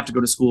something, I didn't have to go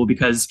to school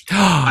because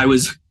I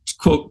was,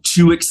 quote,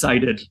 too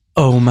excited.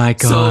 Oh my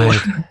God.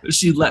 So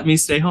she let me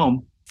stay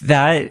home.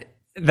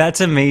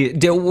 That's amazing.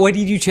 What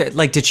did you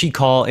like? Did she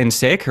call in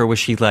sick, or was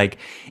she like,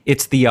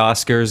 it's the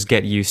Oscars,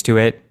 get used to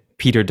it,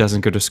 Peter doesn't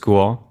go to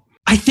school?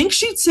 I think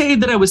she'd say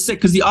that I was sick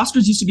because the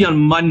Oscars used to be on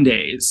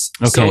Mondays.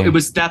 Okay.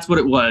 So that's what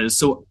it was.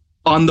 So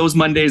on those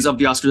Mondays of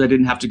the Oscars, I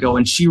didn't have to go.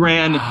 And she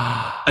ran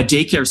a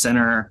daycare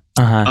center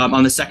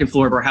on the second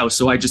floor of our house.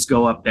 So I just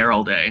go up there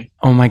all day.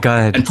 Oh my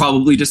God. And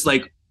probably just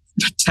like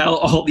tell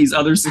all these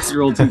other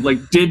 6-year-olds who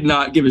like did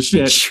not give a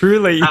shit.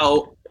 Truly.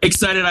 How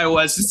excited I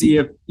was to see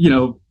if,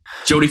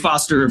 Jodie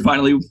Foster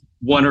finally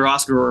won her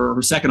Oscar, or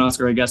her second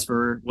Oscar, I guess,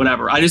 for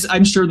whatever.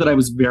 I'm sure that I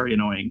was very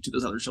annoying to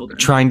those other children.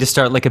 Trying to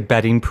start like a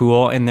betting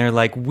pool, and they're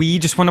like, we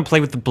just want to play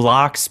with the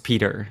blocks,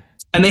 Peter.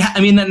 And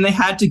then they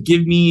had to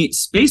give me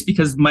space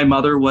because my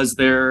mother was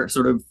their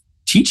sort of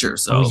teacher.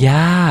 So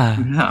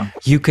yeah.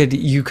 You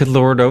could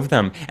lord over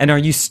them. And are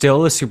you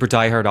still a super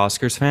diehard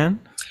Oscars fan?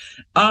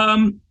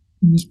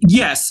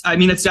 Yes. I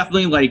mean, it's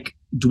definitely like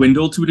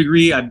dwindled to a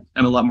degree. I'm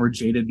a lot more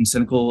jaded and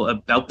cynical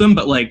about them,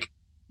 but like,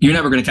 you're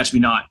never going to catch me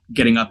not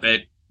getting up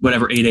at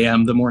whatever 8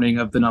 a.m. the morning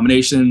of the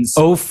nominations.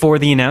 Oh, for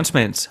the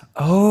announcements.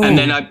 Oh. And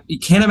then you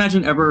can't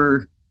imagine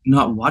ever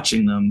not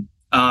watching them.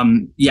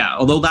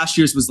 Although last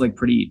year's was like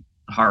pretty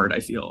hard, I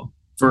feel,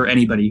 for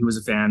anybody who was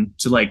a fan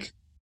to like,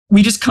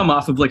 we just come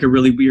off of like a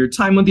really weird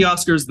time with the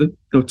Oscars, the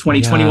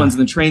 2021s in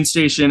the train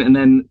station. And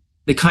then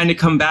they kind of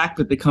come back,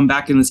 but they come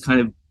back in this kind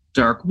of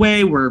dark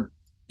way where,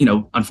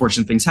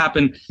 unfortunate things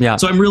happen. Yeah.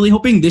 So I'm really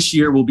hoping this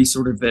year will be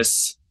sort of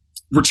this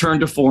return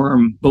to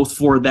form, both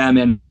for them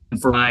and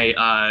for my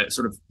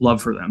sort of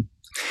love for them.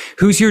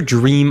 Who's your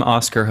dream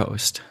Oscar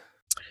host?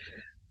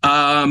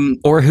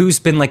 Or who's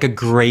been like a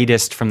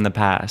greatest from the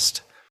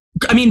past?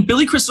 I mean,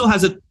 Billy Crystal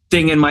has a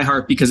thing in my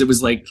heart because it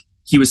was like,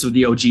 he was sort of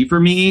the OG for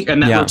me.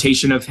 And that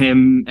rotation of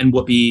him and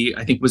Whoopi,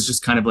 I think was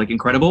just kind of like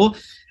incredible.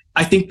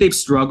 I think they've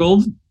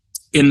struggled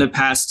in the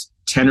past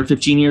 10 or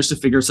 15 years to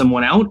figure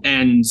someone out.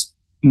 And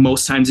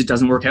most times it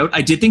doesn't work out.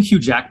 I did think Hugh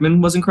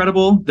Jackman was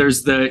incredible.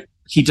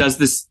 He does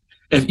this.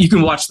 If you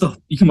can watch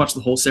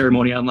the whole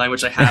ceremony online,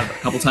 which I have a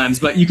couple times,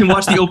 but you can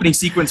watch the opening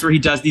sequence where he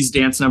does these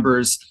dance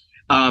numbers.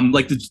 I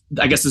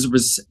guess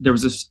there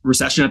was a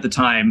recession at the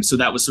time, so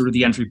that was sort of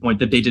the entry point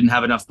that they didn't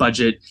have enough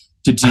budget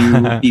to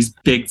do these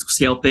big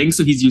scale things.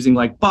 So he's using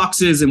like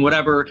boxes and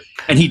whatever,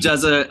 and he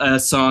does a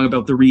song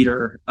about The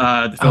Reader,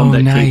 the film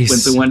Kate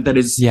Winslet, that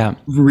is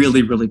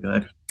really, really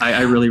good.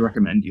 I really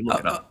recommend you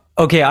look it up.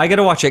 Okay, I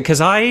gotta watch it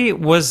because I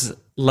was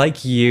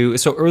like you.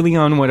 So early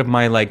on, one of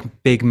my like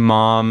big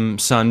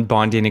mom-son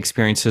bonding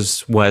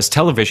experiences was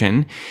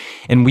television,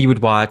 and we would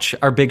watch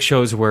our big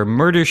shows were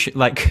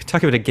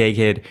talk about a gay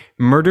kid,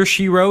 Murder,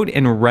 She Wrote,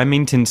 and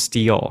Remington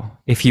Steele,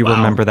 if you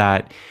remember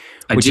that.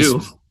 I do.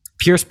 Is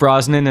Pierce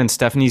Brosnan and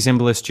Stephanie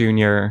Zimbalist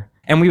Jr.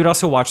 And we would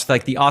also watch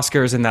like the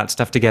Oscars and that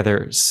stuff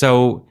together.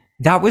 So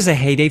that was a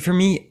heyday for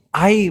me.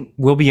 I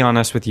will be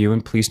honest with you,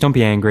 and please don't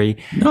be angry.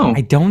 No.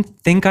 I don't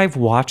think I've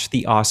watched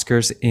the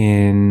Oscars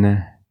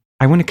in,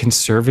 I want to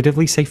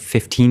conservatively say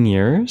 15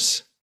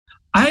 years.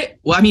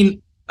 I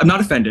mean, I'm not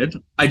offended.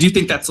 I do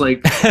think that's like,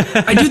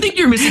 I do think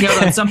you're missing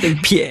out on something.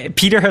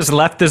 Peter has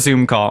left the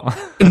Zoom call.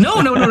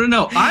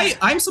 No.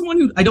 I'm someone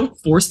who, I don't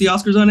force the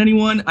Oscars on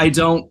anyone.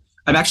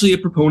 I'm actually a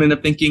proponent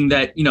of thinking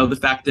that, the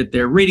fact that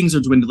their ratings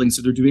are dwindling,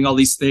 so they're doing all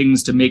these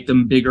things to make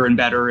them bigger and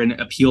better and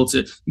appeal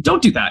to,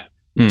 don't do that.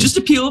 Just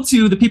appeal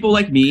to the people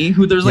like me,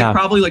 who there's like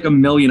probably like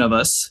 1 million of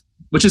us,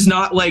 which is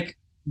not like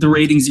the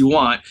ratings you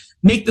want.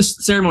 Make the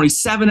ceremony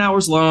 7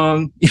 hours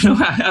long,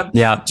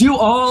 do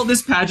all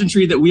this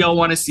pageantry that we all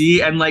want to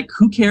see. And like,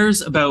 who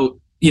cares about,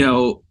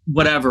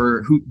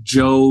 whatever, who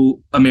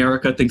Joe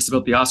America thinks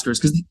about the Oscars?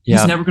 Because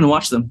he's never going to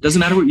watch them. Doesn't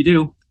matter what you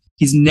do.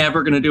 He's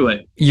never going to do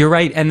it. You're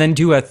right. And then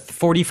do a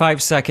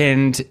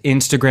 45-second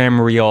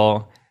Instagram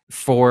reel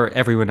for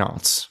everyone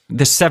else. So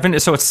it's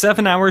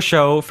 7-hour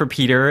show for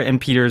Peter and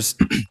Peter's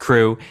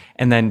crew,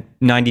 and then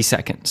 90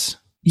 seconds.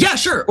 Yeah,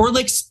 sure. Or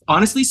like,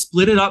 honestly,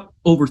 split it up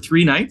over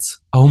 3 nights.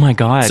 Oh my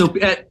God. So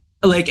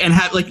and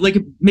have like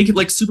make it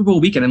like Super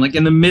Bowl weekend, and like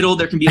in the middle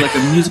there can be like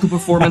a musical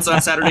performance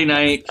on Saturday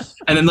night,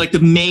 and then like the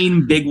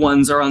main big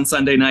ones are on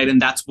Sunday night,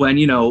 and that's when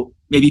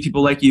maybe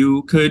people like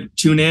you could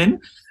tune in.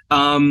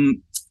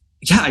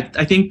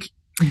 I think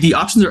the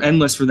options are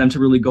endless for them to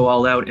really go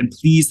all out and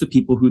please the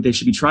people who they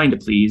should be trying to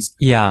please.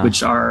 Yeah,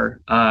 which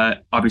are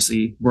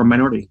obviously we're a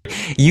minority.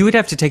 You would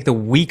have to take the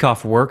week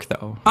off work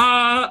though.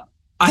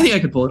 I think I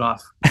could pull it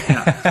off.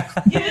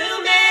 Yeah.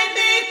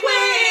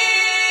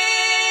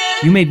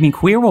 You Made Me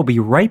Queer will be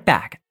right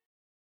back.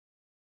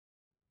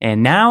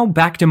 And now,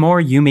 back to more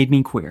You Made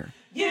Me Queer.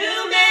 You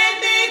made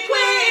me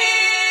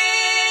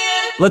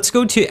queer. Let's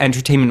go to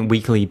Entertainment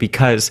Weekly,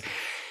 because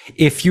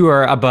if you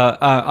are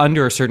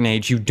under a certain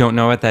age, you don't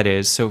know what that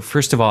is. So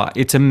first of all,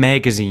 it's a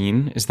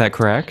magazine. Is that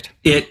correct?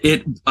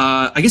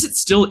 I guess it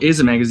still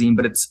is a magazine,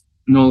 but it's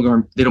no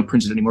longer, they don't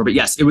print it anymore. But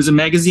yes, it was a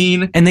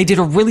magazine. And they did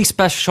a really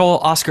special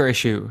Oscar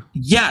issue.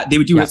 Yeah, they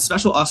would do a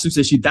special Oscars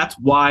issue. That's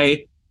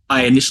why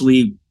I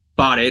initially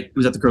bought it. It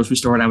was at the grocery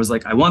store and I was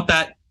like, I want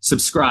that.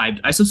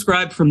 Subscribed. I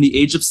subscribed from the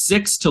age of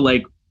 6 to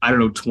like, I don't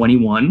know,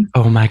 21.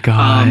 Oh my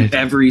God.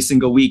 Every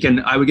single week.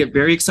 And I would get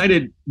very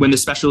excited when the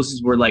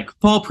specials were like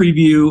fall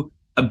preview,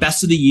 a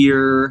best of the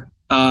year,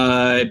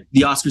 the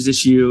Oscars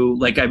issue.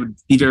 Like I would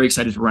be very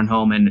excited to run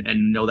home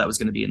and know that was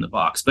going to be in the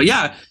box. But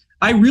yeah,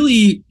 I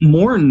really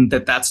mourn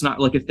that that's not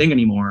like a thing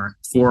anymore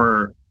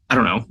for, I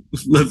don't know,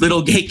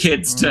 little gay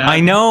kids to. I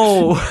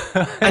know.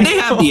 And they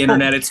have the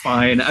internet. It's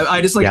fine.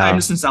 I'm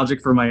just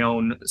nostalgic for my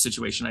own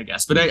situation, I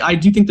guess. But I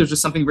do think there's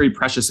just something very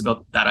precious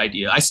about that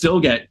idea. I still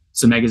get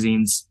some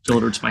magazines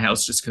delivered to my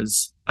house just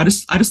because I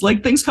just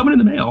like things coming in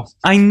the mail.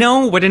 I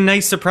know. What a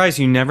nice surprise.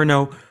 You never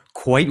know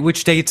quite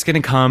which day it's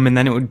going to come, and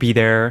then it would be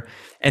there.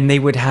 And they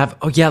would have,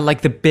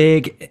 like the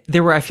big,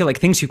 there were, I feel like,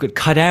 things you could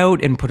cut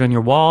out and put on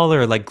your wall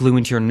or like glue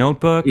into your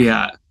notebook.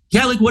 Yeah.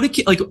 Yeah, like what a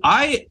kid, like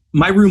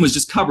my room was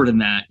just covered in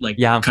that, like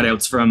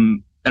cutouts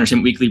from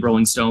Entertainment Weekly,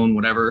 Rolling Stone,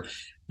 whatever.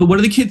 But what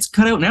do the kids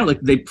cut out now?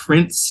 Like they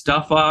print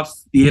stuff off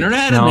the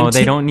internet? No,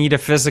 they don't need a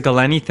physical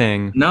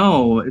anything.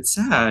 No, it's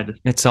sad.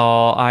 It's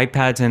all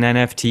iPads and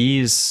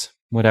NFTs,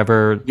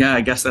 whatever. Yeah,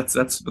 I guess that's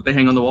what they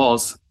hang on the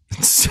walls.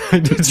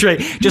 That's right.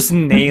 Just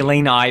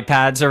nailing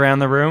iPads around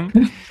the room.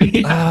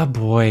 Oh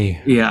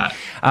boy. Yeah.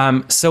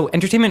 So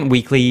Entertainment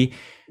Weekly,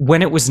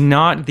 when it was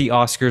not the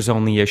Oscars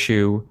only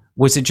issue,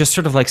 was it just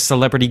sort of like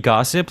celebrity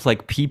gossip,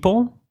 like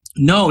People?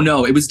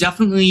 No, it was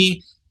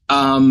definitely,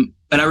 and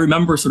I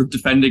remember sort of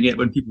defending it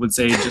when people would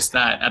say just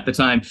that at the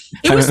time.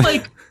 It was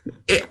like,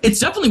 it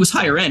definitely was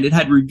higher end. It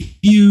had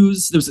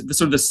reviews. There was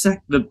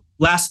the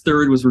last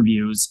third was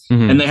reviews,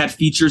 and they had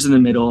features in the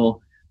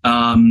middle,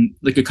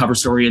 like a cover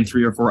story and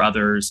 3 or 4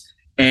 others.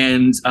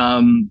 And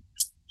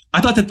I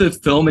thought that the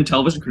film and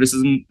television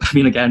criticism, I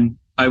mean, again,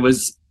 I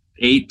was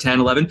 8, 10,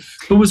 11,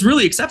 but was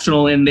really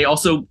exceptional. And they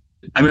also,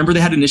 I remember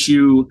they had an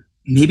issue,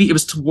 maybe it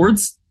was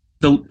towards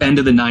the end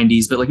of the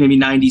 90s, but like maybe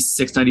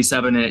 96,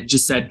 97, and it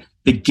just said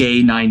the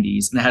gay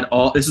 90s. And it had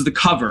this is the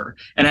cover,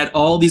 and it had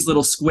all these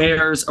little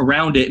squares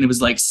around it. And it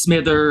was like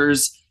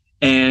Smithers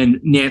and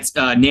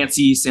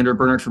Nancy Sandra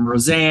Bernard from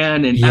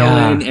Roseanne and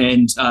Ellen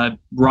and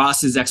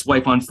Ross's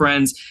ex-wife on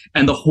Friends.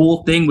 And the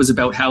whole thing was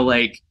about how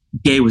like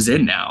gay was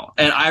in now.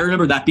 And I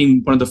remember that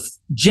being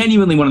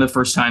genuinely one of the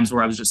first times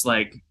where I was just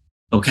like,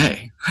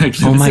 okay. Like,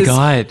 oh my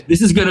God.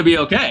 This is going to be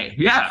okay.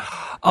 Yeah.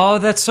 Oh,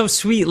 that's so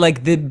sweet.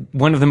 Like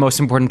one of the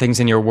most important things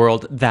in your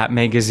world, that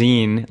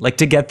magazine, like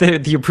to get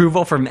the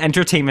approval from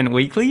Entertainment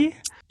Weekly.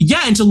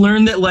 Yeah. And to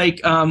learn that like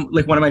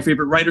one of my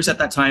favorite writers at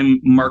that time,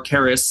 Mark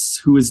Harris,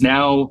 who is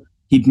now,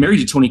 he married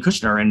to Tony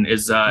Kushner and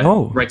is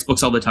writes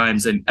books all the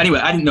times. And anyway,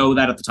 I didn't know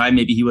that at the time.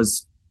 Maybe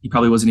he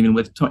probably wasn't even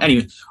with Tony.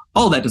 Anyway,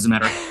 all that doesn't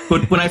matter.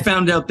 But when I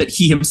found out that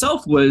he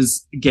himself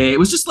was gay, it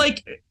was just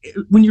like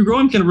when you're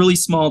growing up in a really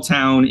small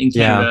town in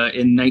Canada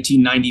in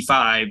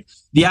 1995,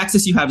 the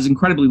access you have is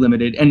incredibly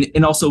limited.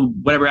 And also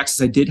whatever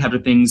access I did have to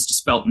things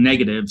just felt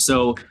negative.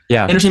 So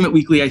Entertainment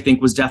Weekly, I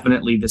think, was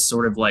definitely this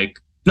sort of like,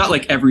 not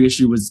like every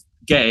issue was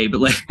gay, but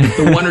like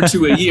the 1 or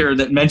 2 a year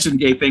that mentioned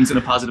gay things in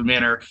a positive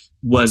manner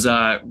was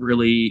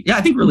really,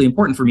 I think really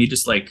important for me.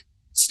 Just like,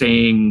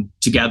 staying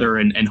together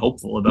and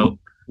hopeful about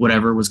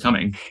whatever was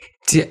coming.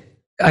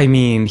 I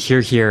mean,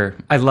 here.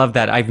 I love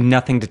that. I have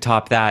nothing to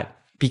top that,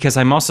 because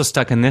I'm also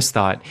stuck in this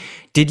thought.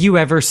 Did you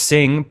ever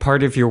sing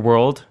part of your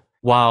world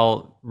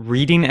while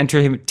reading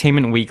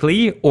Entertainment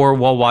Weekly or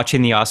while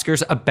watching the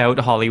Oscars about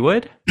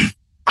Hollywood?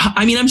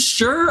 I mean, I'm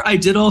sure I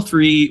did all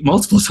three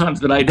multiple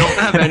times, but I don't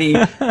have any.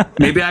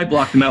 Maybe I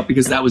blocked them out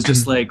because that was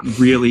just like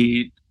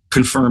really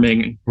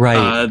confirming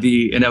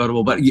the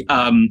inevitable. But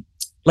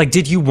like,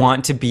 did you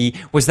want to be,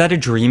 was that a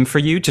dream for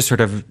you to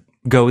sort of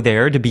go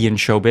there, to be in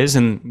showbiz,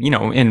 and, you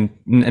know, in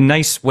a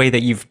nice way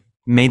that you've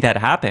made that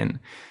happen?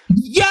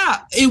 Yeah,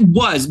 it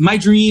was my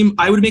dream.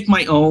 I would make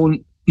my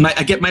own.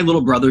 I get my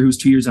little brother, who's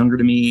 2 years younger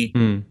to me,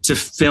 to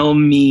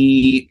film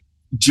me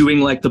doing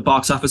like the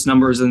box office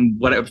numbers and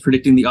what I was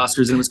predicting the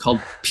Oscars, and it was called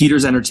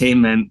Peter's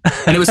Entertainment.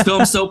 And it was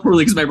filmed so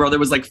poorly because my brother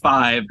was like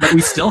 5, but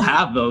we still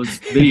have those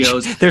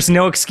videos. There's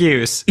no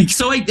excuse.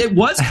 So it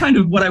was kind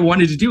of what I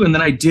wanted to do, and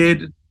then I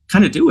did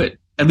kind of do it,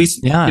 at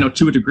least you know,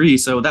 to a degree.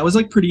 So that was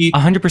like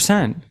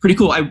 100% pretty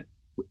cool.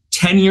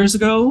 10 years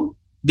ago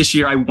this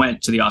year, I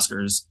went to the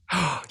Oscars.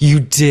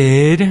 You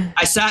did?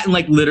 I sat in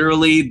like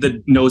literally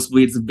the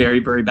nosebleeds, the very,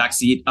 very back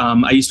seat.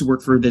 I used to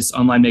work for this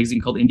online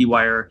magazine called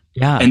IndieWire.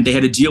 Yeah. And they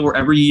had a deal where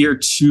every year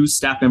 2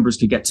 staff members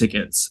could get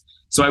tickets.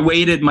 So I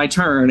waited my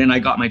turn and I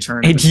got my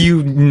turn. And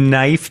you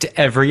knifed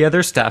every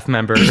other staff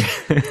member.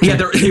 Yeah,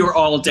 they were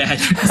all dead.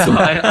 So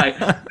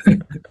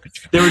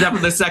they were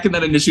definitely, the second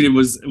that initiative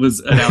was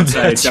announced,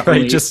 That's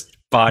definitely right, just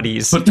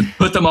bodies.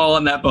 Put them all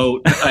on that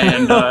boat.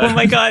 And, oh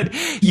my God.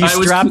 You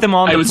strapped them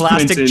all in the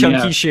plastic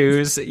chunky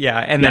shoes. Yeah.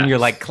 And then you're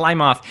like, climb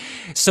off.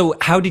 So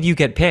how did you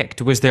get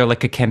picked? Was there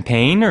like a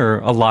campaign or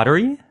a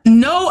lottery?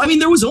 No, I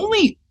mean,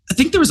 I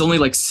think there was only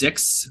like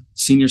 6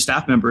 senior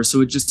staff members.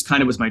 So it just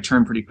kind of was my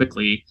turn pretty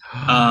quickly.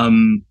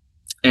 And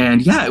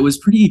yeah, it was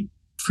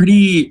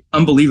pretty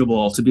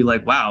unbelievable to be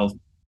like, wow.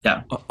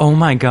 Yeah. Oh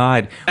my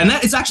God. And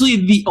that is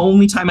actually the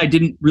only time I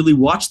didn't really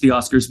watch the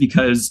Oscars,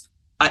 because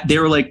they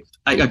were like,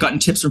 I got gotten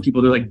tips from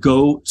people. They're like,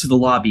 go to the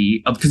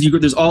lobby, because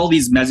there's all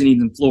these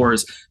mezzanines and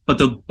floors, but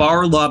the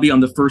bar lobby on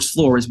the first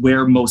floor is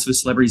where most of the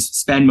celebrities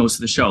spend most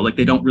of the show. Like,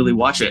 they don't really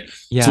watch it.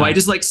 Yeah. So I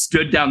just like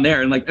stood down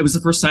there, and like, it was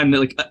the first time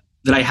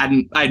that I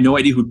had no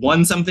idea who'd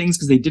won some things,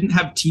 because they didn't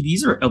have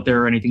TVs out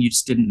there or anything. You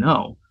just didn't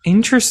know.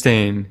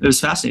 Interesting. It was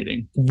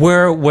fascinating.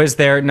 Where was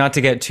there, not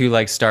to get too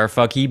like star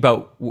fucky,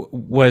 but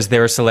was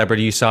there a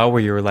celebrity you saw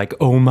where you were like,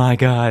 oh my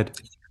God?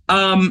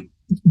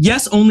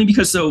 Yes, only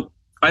because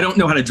I don't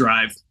know how to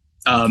drive.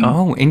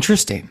 Oh,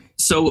 interesting.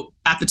 So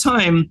at the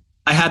time,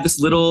 I had this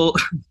little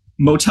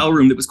motel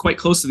room that was quite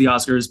close to the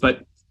Oscars,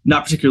 but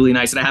not particularly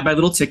nice. And I had my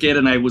little ticket,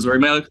 and I was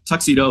wearing my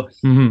tuxedo.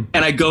 Mm-hmm.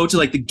 And I go to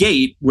like the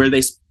gate where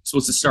they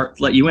supposed to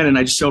let you in, and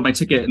I just showed my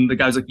ticket, and the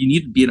guy was like, you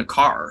need to be in a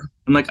car.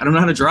 I'm like, I don't know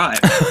how to drive.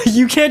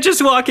 You can't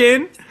just walk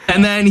in.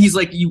 And then he's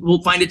like, you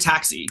will find a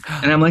taxi.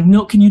 And I'm like,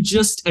 no, can you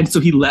just, and so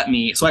he let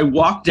me. So I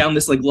walked down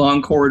this like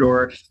long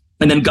corridor,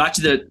 and then got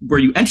to where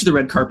you enter the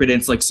red carpet,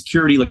 and it's like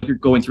security, like you're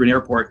going through an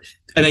airport.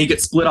 And then you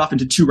get split off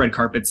into 2 red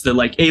carpets, the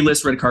like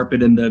A-list red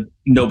carpet and the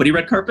nobody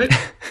red carpet.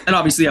 And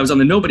obviously I was on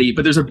the nobody,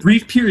 but there's a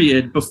brief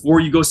period before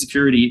you go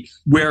security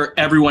where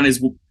everyone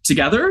is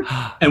together.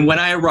 And when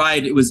I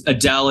arrived, it was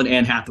Adele and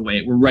Anne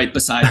Hathaway were right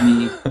beside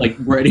me, like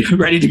ready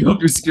to go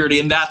through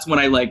security. And that's when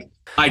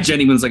I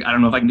genuinely was like, I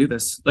don't know if I can do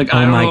this. Like,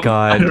 I don't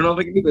know if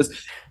I can do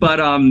this. But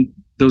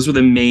those were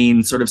the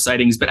main sort of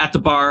sightings. But at the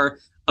bar,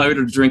 I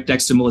ordered a drink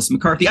next to Melissa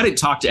McCarthy. I didn't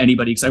talk to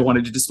anybody because I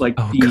wanted to just like.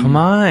 Oh, come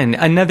on!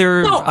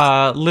 Another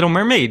Little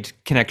Mermaid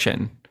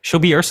connection. She'll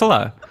be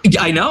Ursula.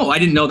 I know. I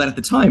didn't know that at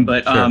the time,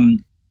 but sure.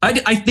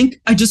 I think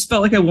I just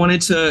felt like I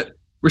wanted to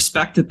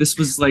respect that this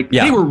was like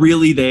they were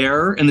really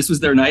there, and this was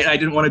their night. I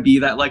didn't want to be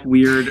that like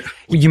weird.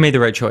 You made the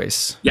right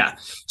choice. Yeah.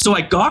 So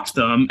I gawked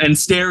them and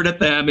stared at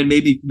them and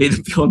maybe made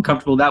them feel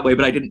uncomfortable that way,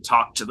 but I didn't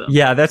talk to them.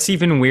 Yeah, that's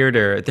even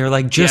weirder. They're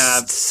like,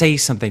 just say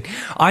something.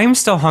 I'm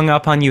still hung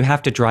up on you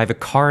have to drive a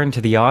car into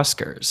the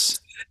Oscars.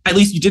 At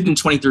least you did in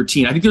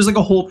 2013. I think there's like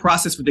a whole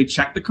process where they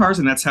check the cars,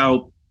 and that's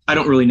how, I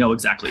don't really know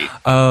exactly.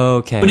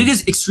 Okay. But it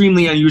is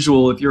extremely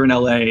unusual if you're in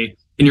LA and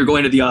you're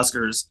going to the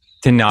Oscars.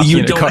 To not be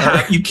in a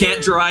car. You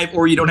can't drive,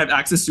 or you don't have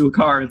access to a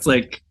car. It's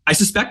like, I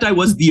suspect I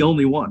was the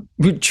only one.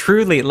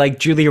 Truly, like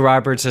Julia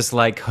Roberts is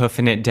like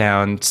hoofing it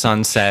down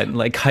Sunset,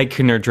 like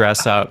hiking her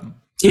dress up.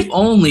 If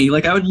only,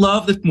 like, I would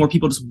love if more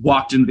people just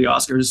walked into the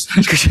Oscars.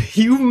 Could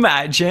you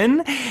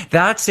imagine?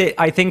 That's it.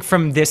 I think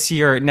from next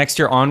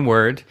year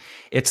onward,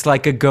 it's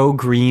like a go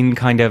green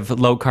kind of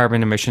low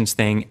carbon emissions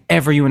thing.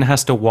 Everyone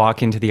has to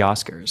walk into the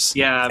Oscars.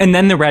 Yeah. And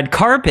then the red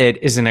carpet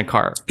is in a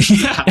car.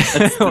 Yeah.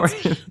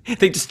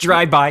 They just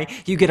drive by.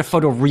 You get a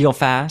photo real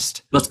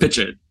fast. Let's pitch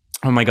it.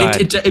 Oh my God.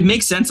 It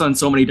makes sense on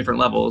so many different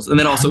levels. And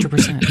then also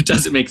 100%. It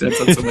doesn't make sense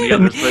on so many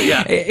others. But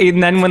yeah.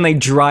 And then when they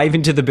drive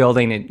into the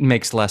building, it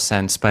makes less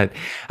sense. But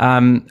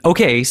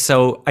okay,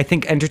 so I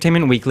think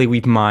Entertainment Weekly,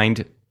 we've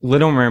mined.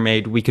 Little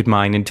Mermaid, we could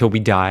mine until we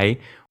die.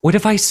 What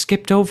if I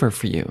skipped over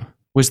for you?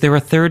 Was there a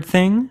third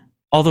thing?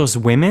 All those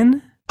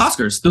women?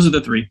 Oscars. Those are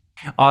the three.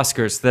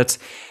 Oscars. That's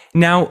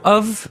now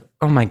of.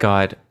 Oh my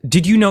God!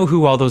 Did you know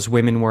who all those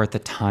women were at the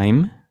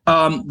time?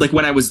 Like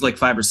when I was like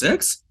 5 or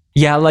 6.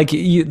 Yeah, like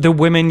the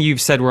women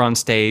you've said were on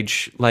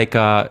stage. Like,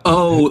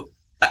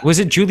 was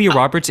it Julia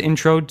Roberts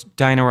introed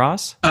Diana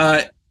Ross?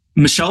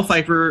 Michelle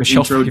Pfeiffer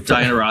introed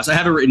Diana Ross. I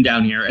have it written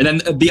down here. And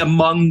then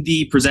among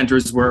the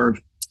presenters were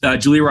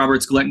Julia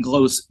Roberts, Glenn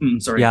Close.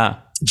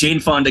 Jane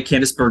Fonda,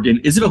 Candice Bergen,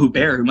 Isabelle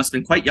Huppert, who must have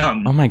been quite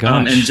young. Oh my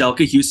gosh.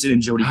 Angelica Houston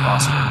and Jodie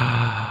Foster.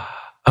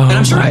 And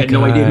I'm sure I had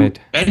no idea who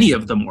any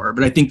of them were,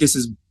 but I think this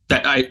is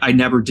that I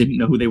never didn't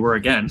know who they were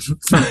again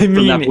from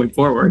that point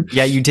forward.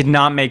 Yeah, you did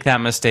not make that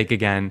mistake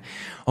again.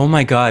 Oh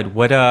my God,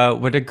 what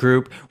a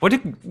group. What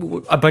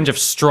a bunch of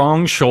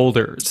strong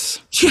shoulders.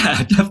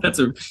 Yeah, that's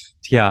a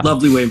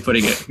lovely way of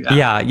putting it.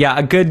 Yeah,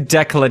 a good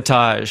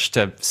décolletage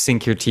to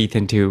sink your teeth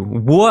into.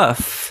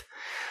 Woof.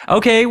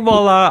 Okay,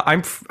 well,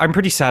 I'm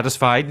pretty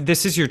satisfied.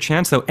 This is your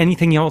chance, though.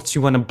 Anything else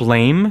you want to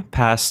blame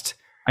past?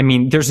 I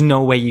mean, there's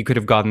no way you could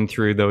have gotten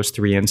through those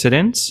 3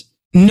 incidents.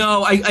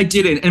 No, I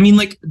didn't. I mean,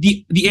 like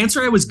the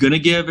answer I was gonna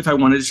give if I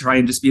wanted to try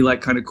and just be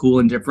like kind of cool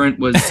and different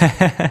was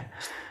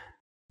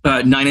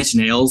 9 Inch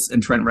Nails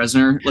and Trent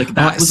Reznor. Like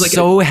that was like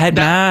so head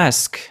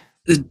mask.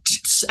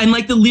 And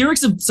like the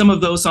lyrics of some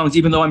of those songs,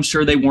 even though I'm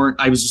sure they weren't,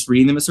 I was just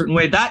reading them a certain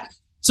way.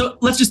 So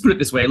let's just put it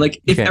this way: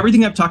 like if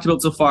everything I've talked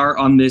about so far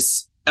on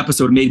this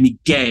episode made me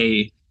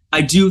gay,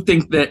 I do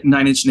think that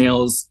 9 Inch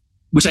Nails,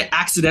 which I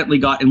accidentally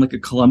got in like a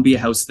Columbia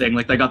House thing.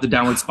 Like I got the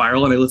Downward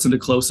Spiral and I listened to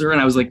Closer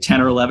and I was like 10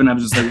 or 11. I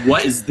was just like,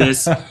 what is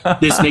this?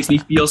 This makes me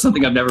feel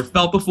something I've never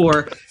felt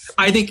before.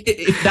 I think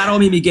if that all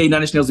made me gay,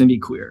 9 Inch Nails made me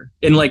queer.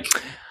 And like,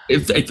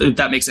 if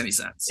that makes any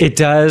sense. It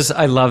does.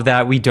 I love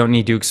that. We don't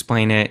need to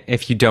explain it.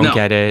 If you don't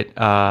get it,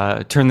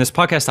 turn this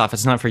podcast off.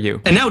 It's not for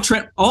you. And now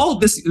Trent, all of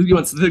this,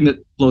 it's the thing that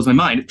blows my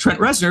mind. Trent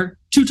Reznor,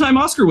 2-time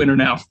Oscar winner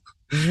now.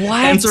 What?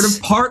 And sort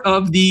of part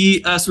of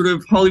the sort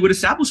of Hollywood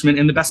establishment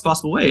in the best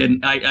possible way.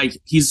 And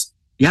he's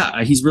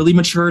really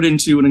matured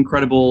into an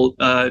incredible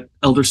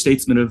elder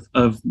statesman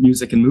of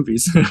music and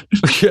movies.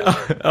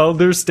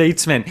 Elder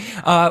statesman.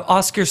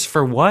 Oscars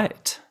for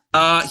what?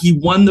 He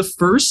won the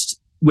first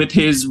with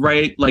his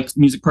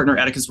music partner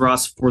Atticus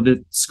Ross for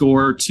the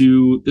score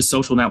to The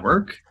Social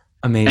Network.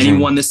 Amazing. And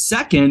he won the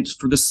second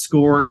for the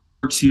score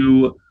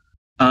to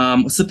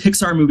what's the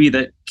Pixar movie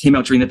that came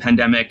out during the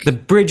pandemic? The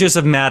Bridges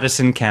of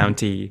Madison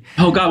County.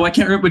 Oh God, well, I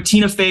can't remember. But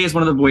Tina Fey is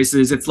one of the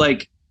voices. It's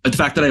like the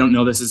fact that I don't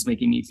know this is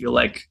making me feel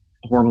like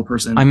a horrible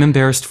person. I'm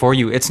embarrassed for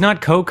you. It's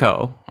not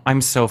Coco.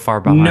 I'm so far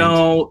behind.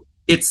 No,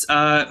 it's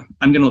I'm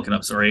gonna look it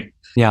up. Sorry.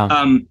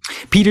 Yeah.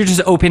 Peter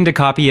just opened a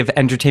copy of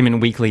Entertainment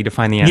Weekly to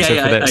find the answer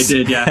for this. I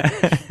did. Yeah.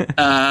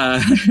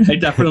 I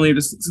definitely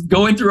just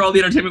going through all the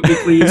Entertainment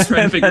Weeklies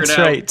trying to figure it out. That's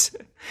right.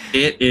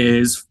 It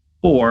is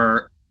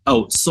for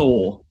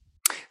Soul.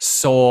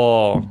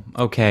 Soul.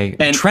 Okay.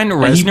 And Trent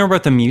Reznor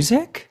wrote the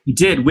music? He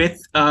did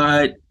with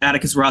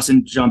Atticus Ross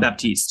and Jean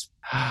Baptiste.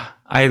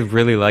 I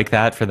really like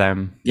that for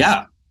them.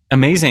 Yeah.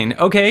 Amazing.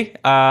 Okay.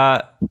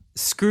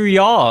 Screw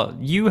y'all.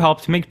 You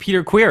helped make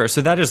Peter queer.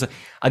 So that is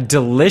a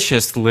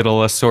delicious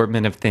little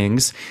assortment of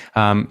things.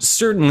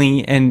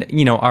 Certainly. And,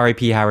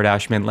 R.I.P. Howard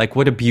Ashman. Like,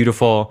 what a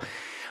beautiful,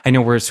 I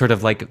know we're sort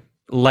of like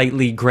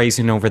lightly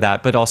grazing over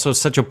that, but also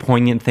such a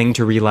poignant thing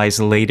to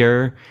realize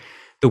later.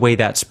 The way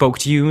that spoke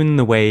to you and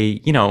the way,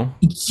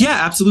 Yeah,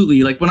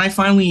 absolutely. Like when I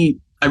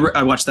finally,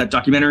 I watched that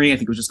documentary, I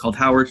think it was just called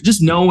Howard,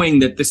 just knowing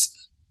that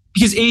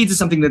because AIDS is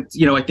something that,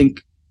 I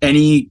think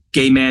any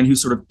gay man who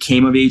sort of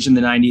came of age in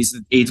the 90s,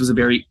 AIDS was a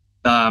very,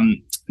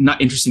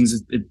 not interesting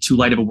is too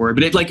light of a word,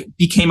 but it like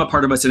became a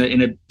part of us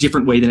in a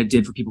different way than it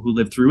did for people who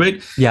lived through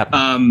it. Yeah.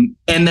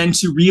 And then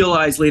to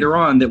realize later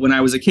on that when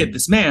I was a kid,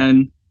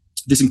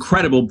 this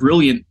incredible,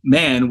 brilliant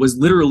man was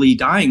literally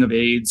dying of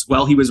AIDS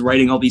while he was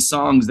writing all these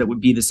songs that would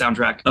be the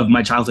soundtrack of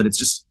my childhood. It's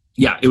just,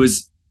 it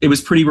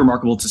was pretty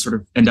remarkable to sort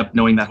of end up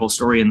knowing that whole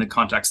story in the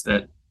context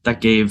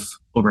that gave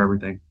over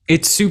everything.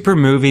 It's super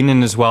moving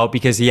and as well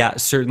because,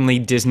 certainly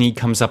Disney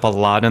comes up a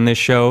lot on this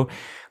show,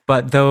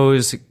 but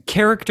those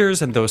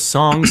characters and those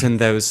songs and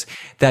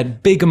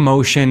that big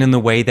emotion and the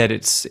way that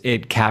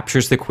it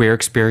captures the queer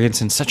experience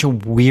in such a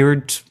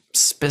weird,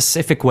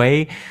 specific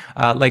way,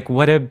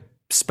 what a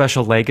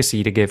special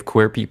legacy to give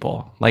queer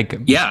people. What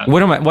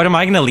am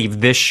I going to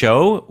leave this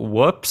show?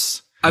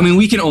 Whoops. I mean,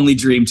 we can only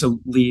dream to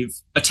leave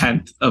a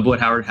 10th of what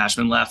Howard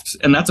Ashman left,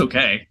 and that's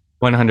okay.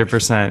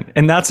 100%.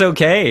 And that's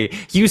okay.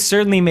 You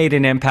certainly made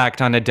an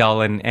impact on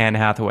Adele and Anne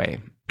Hathaway.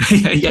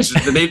 Yes,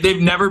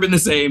 they've never been the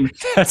same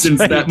since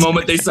that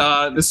moment they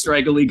saw the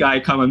straggly guy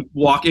come and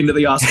walk into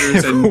the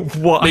Oscars and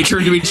they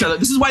turned to each other.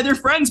 This is why they're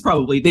friends,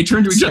 probably. They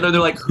turned to each other. They're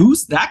like,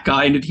 who's that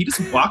guy? And did he just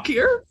walk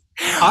here?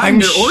 I'm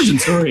their origin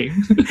story.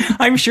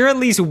 I'm sure at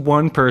least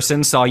one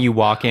person saw you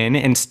walk in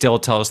and still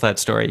tells that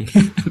story.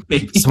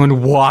 Maybe.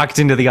 Someone walked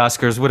into the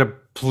Oscars. What a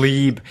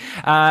plebe.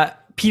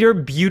 Peter,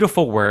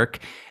 beautiful work.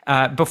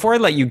 Before I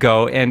let you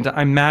go, and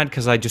I'm mad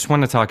because I just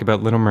want to talk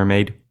about Little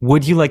Mermaid,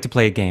 would you like to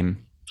play a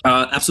game?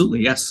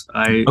 Absolutely, yes.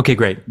 I Okay,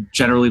 great.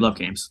 generally love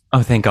games.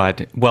 Oh, thank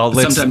God. Well,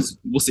 Sometimes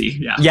we'll see.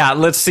 Yeah. Yeah,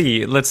 let's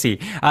see.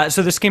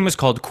 So this game was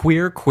called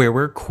Queer,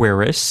 Queerer,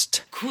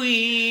 Queerest.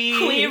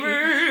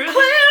 Queerest.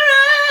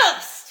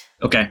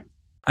 Okay.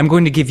 I'm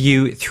going to give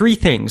you 3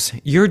 things.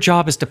 Your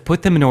job is to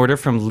put them in order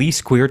from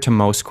least queer to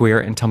most queer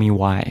and tell me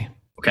why.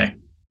 Okay.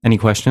 Any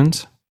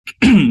questions?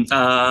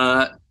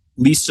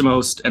 Least to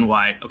most and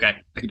why. Okay,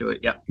 I can do it.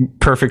 Yeah.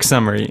 Perfect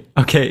summary.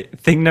 Okay,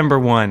 thing number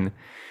 1.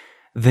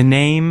 The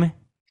name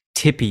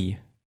Tippy.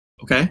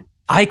 Okay.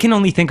 I can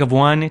only think of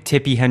one,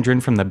 Tippi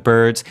Hedren from the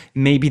Birds.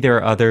 Maybe there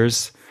are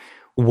others.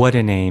 What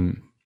a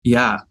name.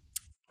 Yeah.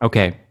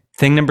 Okay,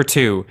 thing number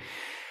 2.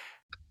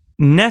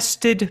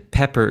 Nested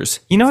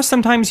peppers. You know,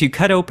 sometimes you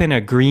cut open a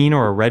green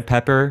or a red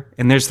pepper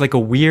and there's like a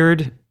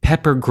weird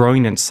pepper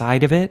growing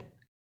inside of it?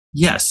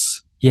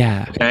 Yes.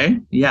 Yeah. Okay.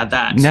 Yeah,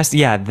 that. That's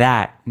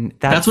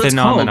what it's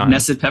phenomenon. called.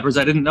 Nested peppers.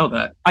 I didn't know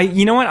that.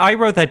 You know what? I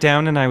wrote that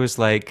down and I was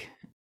like,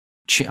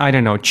 I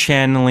don't know,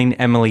 channeling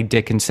Emily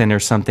Dickinson or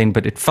something,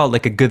 but it felt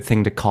like a good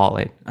thing to call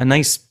it. A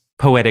nice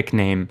poetic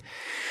name.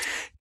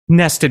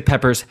 Nested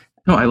peppers.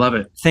 Oh, I love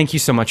it. Thank you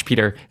so much,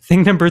 Peter.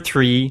 Thing number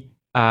 3,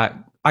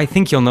 I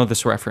think you'll know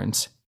this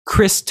reference.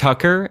 Chris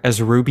Tucker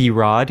as Ruby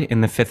Rod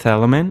in The Fifth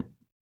Element.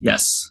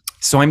 Yes.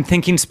 So I'm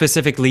thinking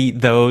specifically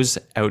those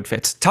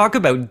outfits. Talk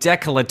about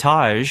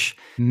décolletage.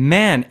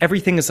 Man,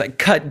 everything is like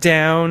cut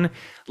down,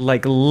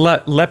 like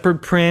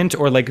leopard print,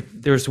 or like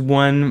there's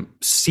one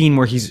scene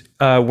where he's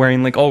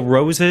wearing like all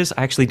roses.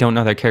 I actually don't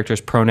know that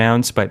character's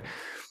pronouns, but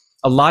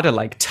a lot of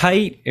like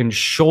tight and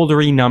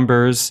shouldery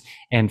numbers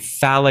and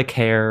phallic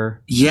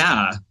hair.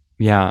 Yeah.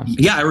 Yeah.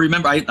 Yeah, I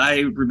remember. I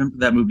remember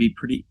that movie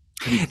pretty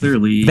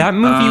clearly. That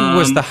movie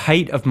was the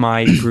height of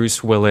my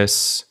Bruce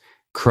Willis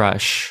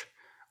crush,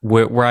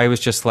 where I was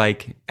just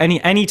like,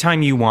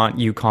 anytime you want,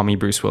 you call me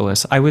Bruce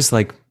Willis. I was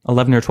like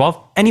 11 or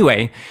 12.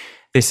 Anyway,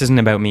 this isn't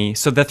about me.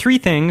 So the 3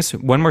 things,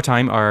 one more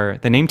time, are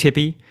the name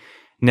Tippy,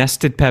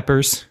 Nested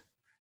Peppers,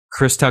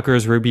 Chris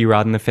Tucker's Ruby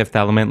Rod in The Fifth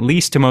Element,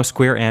 least to most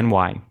queer, and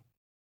why.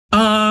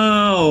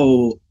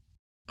 Oh,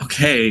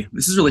 okay.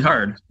 This is really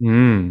hard.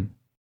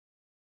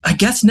 I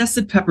guess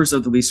Nested Peppers are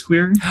the least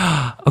queer.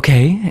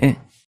 Okay.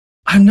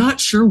 I'm not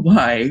sure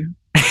why.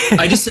 But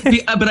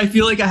I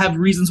feel like I have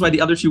reasons why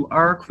the other 2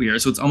 are queer.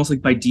 So it's almost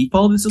like by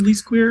default it's the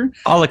least queer.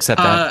 I'll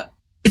accept that.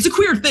 It's a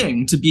queer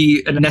thing to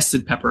be a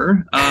nested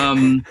pepper.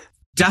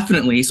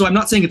 Definitely. So I'm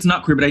not saying it's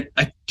not queer, but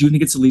I do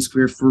think it's the least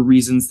queer for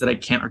reasons that I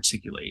can't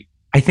articulate.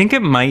 I think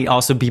it might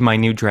also be my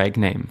new drag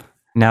name,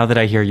 now that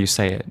I hear you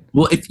say it.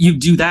 Well, if you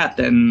do that,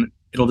 then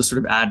it'll just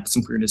sort of add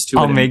some queerness to it.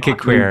 I'll make it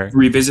queer.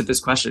 Revisit this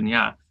question,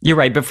 yeah. You're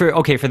right, but for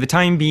the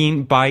time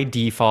being, by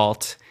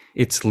default,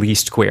 it's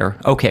least queer.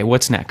 Okay,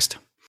 what's next?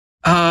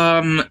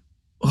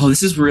 Oh,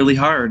 this is really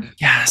hard.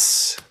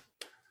 Yes.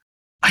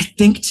 I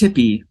think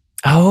Tippy.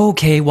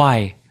 Okay,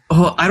 why?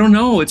 Oh, I don't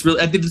know. I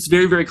think it's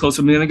very, very close.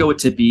 I'm going to go with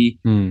Tippy.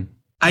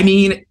 I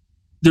mean,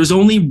 there's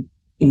only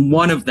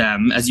one of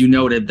them, as you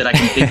noted, that I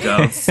can think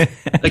of.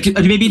 Like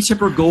maybe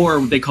Tipper Gore,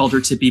 they called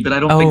her Tippy, but I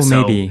don't think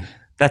so. Maybe.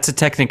 That's a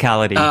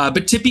technicality.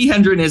 But Tippi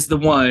Hedren is the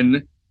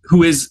one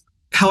who is,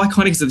 how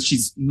iconic is it that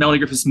she's Melanie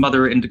Griffith's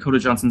mother and Dakota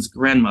Johnson's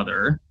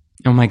grandmother.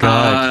 Oh my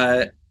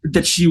God.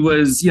 That she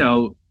was,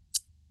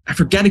 I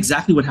forget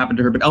exactly what happened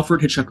to her, but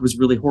Alfred Hitchcock was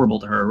really horrible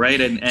to her, right?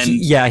 And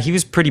he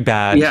was pretty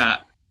bad. Yeah.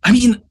 I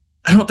mean,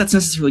 I don't know if that's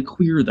necessarily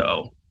queer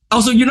though.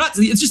 Also,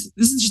 this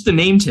is just the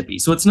name Tippy.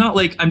 So it's not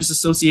like I'm just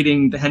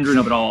associating the Hedren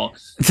of it all.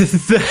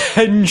 The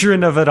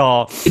Hedren of it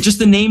all. It's just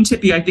the name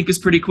Tippy, I think, is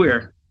pretty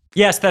queer.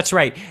 Yes, that's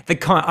right.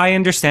 I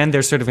understand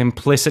there's sort of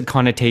implicit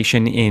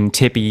connotation in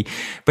Tippy,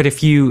 but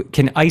if you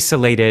can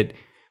isolate it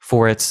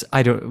for its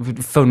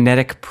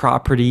phonetic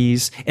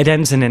properties, it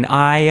ends in an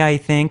I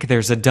think.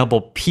 There's a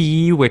double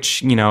P,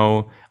 which,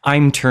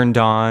 I'm turned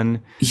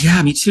on.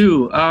 Yeah, me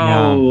too.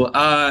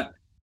 Oh,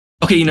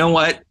 okay, you know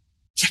what?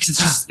 Yeah,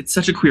 'cause it's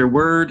such a queer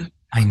word.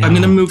 I know. I'm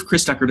going to move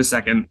Chris Tucker to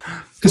second.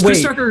 Because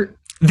Chris Tucker...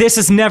 This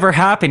has never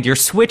happened. You're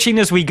switching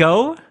as we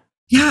go?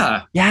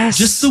 Yeah. Yes.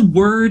 Just the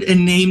word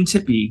and name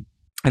Tippy.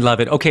 I love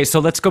it. Okay, so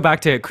let's go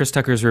back to Chris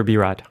Tucker's Ruby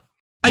Rod.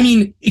 I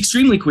mean,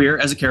 extremely queer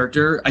as a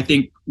character, I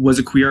think was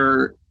a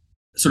queer,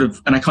 sort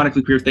of an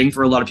iconically queer thing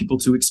for a lot of people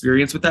to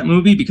experience with that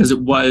movie, because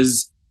it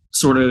was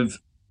sort of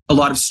a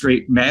lot of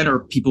straight men or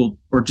people,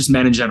 or just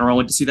men in general,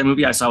 went to see that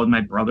movie. I saw it with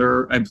my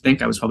brother. I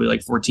think I was probably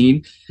like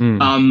 14.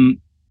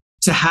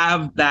 To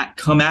have that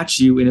come at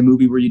you in a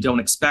movie where you don't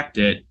expect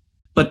it.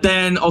 But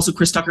then also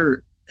Chris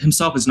Tucker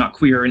himself is not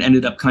queer and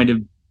ended up kind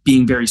of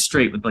being very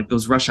straight with like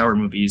those Rush Hour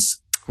movies.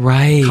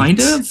 Right. Kind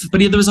of.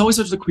 But yeah, there was always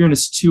such a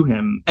queerness to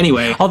him.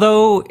 Anyway.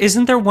 Although,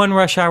 isn't there one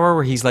Rush Hour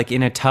where he's like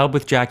in a tub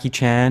with Jackie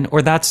Chan?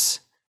 Or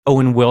that's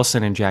Owen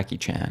Wilson and Jackie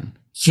Chan.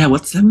 Yeah,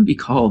 what's that movie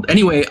called?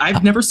 Anyway,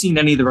 I've never seen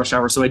any of the Rush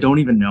Hour, so I don't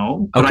even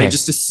know. But okay. I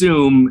just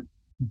assume,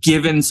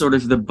 given sort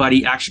of the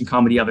buddy action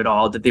comedy of it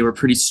all, that they were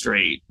pretty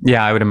straight.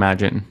 Yeah, I would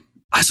imagine.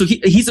 So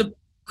he's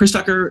Chris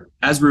Tucker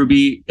as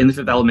Ruby in The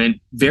Fifth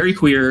Element, very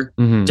queer,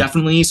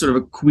 definitely sort of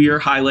a queer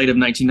highlight of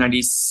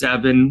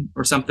 1997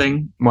 or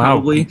something.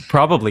 Wow,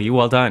 probably.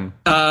 Well done.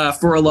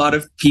 For a lot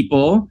of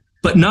people,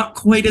 but not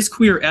quite as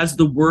queer as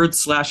the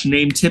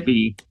word/name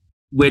Tippy,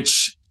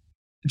 which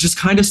just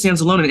kind of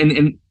stands alone.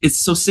 And it's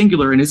so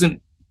singular, and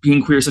isn't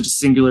being queer such a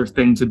singular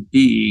thing to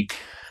be?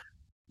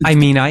 I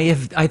mean, I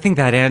think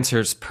that answer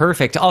is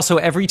perfect. Also,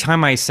 every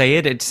time I say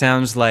it, it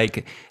sounds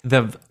like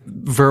the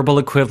verbal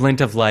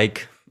equivalent of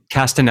like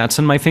castanets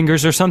on my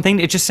fingers or something.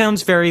 It just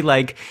sounds very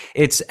like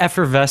it's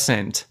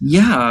effervescent.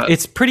 Yeah.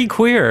 It's pretty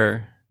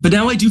queer. But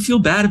now I do feel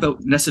bad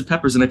about nested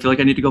peppers, and I feel like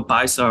I need to go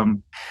buy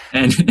some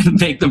and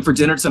make them for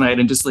dinner tonight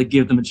and just like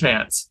give them a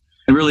chance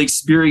and really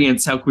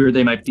experience how queer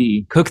they might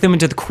be. Cook them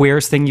into the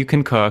queerest thing you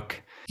can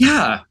cook.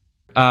 Yeah.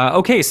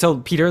 Okay, so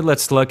Peter,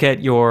 let's look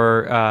at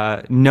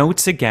your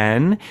notes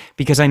again,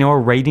 because I know a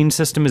rating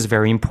system is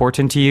very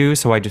important to you.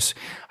 So I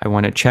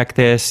want to check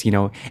this,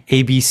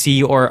 A, B,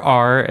 C, or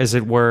R, as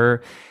it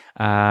were.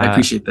 I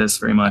appreciate this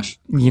very much.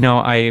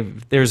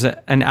 There's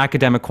an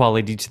academic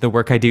quality to the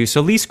work I do. So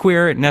least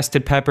queer,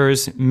 nested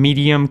peppers;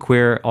 medium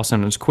queer, also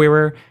known as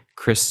queerer,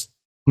 Chris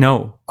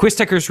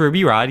Tucker's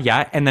Ruby Rod,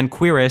 yeah, and then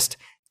queerest,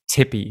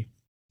 Tippy.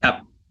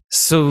 Yep.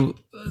 So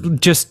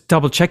just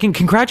double checking.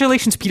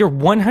 Congratulations, Peter.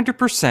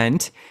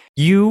 100%.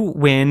 You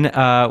win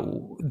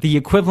the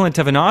equivalent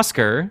of an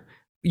Oscar.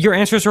 Your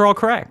answers are all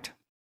correct.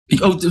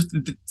 Oh,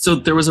 so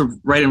there was a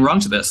right and wrong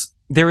to this.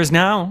 There is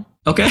now.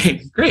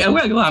 Okay, great.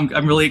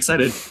 I'm really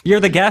excited. You're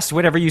the guest.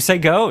 Whatever you say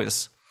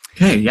goes.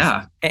 Okay,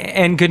 yeah.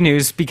 And good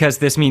news, because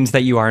this means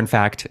that you are, in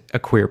fact, a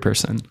queer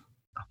person.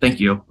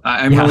 Thank you.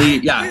 I'm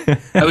really,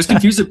 I was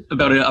confused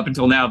about it up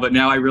until now, but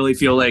now I really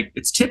feel like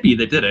it's Tippy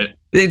that did it.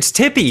 It's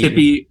Tippy.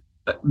 Tippy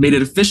made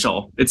it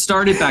official. It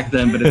started back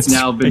then, but it's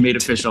now been made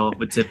official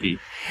with Tippy.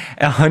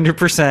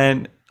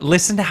 100%.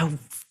 Listen to how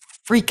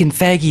freaking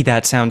faggy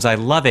that sounds. I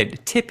love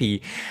it.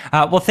 Tippy.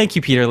 Well, thank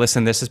you, Peter.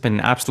 Listen, this has been an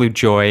absolute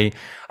joy.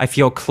 I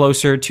feel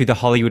closer to the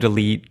Hollywood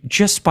elite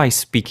just by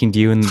speaking to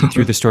you and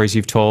through the stories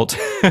you've told.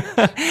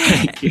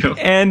 Thank you.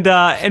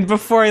 And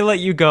before I let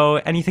you go,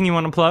 anything you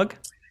want to plug?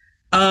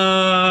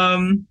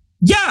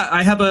 Yeah,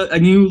 I have a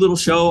new little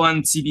show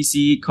on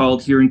CBC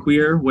called Here and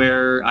Queer,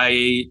 where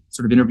I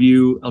sort of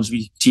interview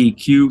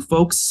LGBTQ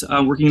folks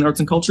working in arts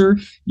and culture.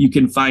 You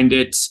can find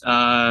it,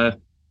 I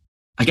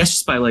guess,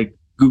 just by like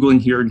Googling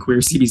Here and Queer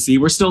CBC.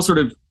 We're still sort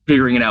of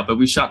figuring it out, but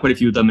we've shot quite a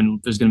few of them, and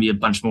there's going to be a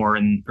bunch more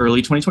in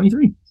early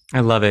 2023. I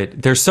love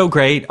it. They're so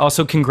great.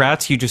 Also,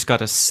 congrats. You just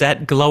got a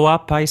set glow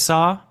up, I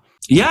saw.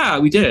 Yeah,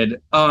 we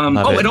did. And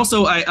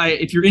also, I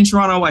if you're in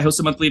Toronto, I host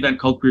a monthly event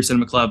called Queer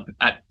Cinema Club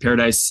at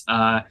Paradise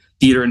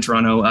Theatre in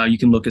Toronto. You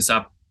can look us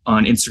up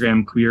on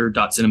Instagram,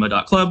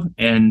 queer.cinema.club,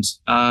 and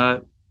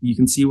you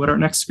can see what our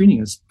next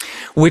screening is.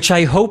 Which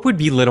I hope would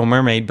be Little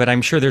Mermaid, but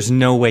I'm sure there's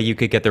no way you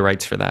could get the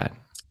rights for that.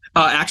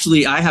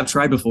 Actually, I have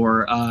tried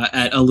before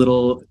at a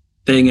little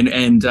thing,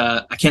 and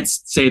I can't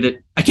say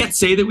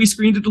that we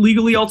screened it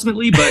illegally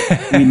ultimately,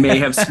 but we may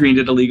have screened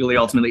it illegally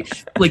ultimately.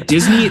 Like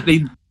Disney,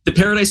 the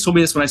Paradise told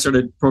me this when I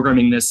started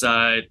programming this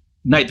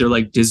night. They're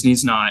like,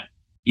 Disney's not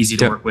easy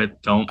to work with.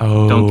 Don't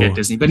get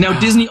Disney. But now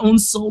Disney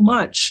owns so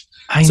much.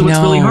 It's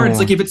really hard. It's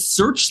like if it's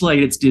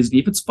Searchlight, it's Disney.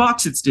 If it's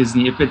Fox, it's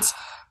Disney. If it's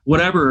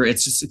whatever,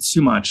 it's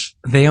too much.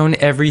 They own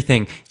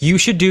everything. You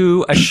should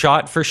do a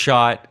shot for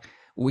shot.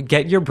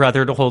 Get your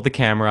brother to hold the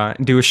camera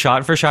and do a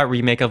shot for shot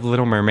remake of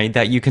Little Mermaid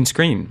that you can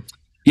screen.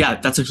 Yeah,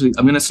 that's actually,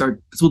 I'm going to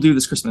start. We'll do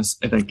this Christmas,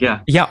 I think.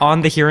 Yeah. Yeah.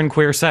 On the Here and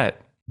Queer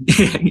set.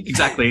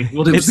 Exactly.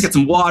 We'll just get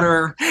some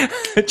water.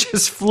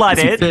 Just flood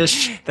it.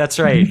 Fish. That's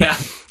right. Yeah.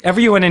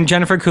 Everyone in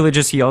Jennifer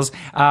Coolidge's heels.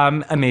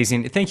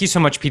 Amazing. Thank you so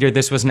much, Peter.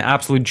 This was an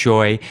absolute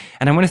joy.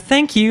 And I want to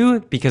thank you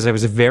because I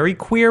was very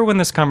queer when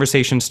this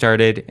conversation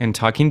started, and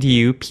talking to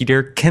you,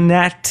 Peter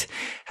Knegt,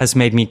 has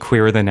made me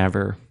queerer than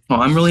ever.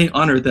 Well, I'm really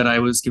honored that I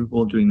was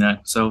capable of doing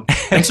that. So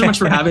thanks so much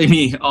for having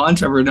me on,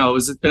 Trevor. No,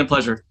 it's been a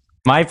pleasure.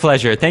 My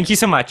pleasure. Thank you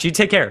so much. You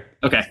take care.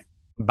 Okay.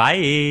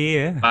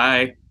 Bye.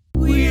 Bye.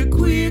 Queer,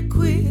 queer,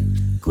 queer,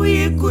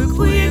 queer, queer,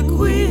 queer, queer,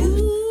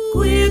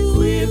 queer,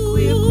 queer,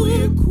 queer,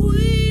 queer,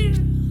 queer.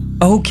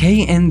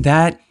 Okay, and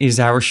that is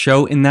our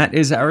show, and that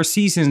is our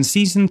season.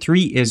 Season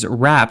 3 is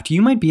wrapped.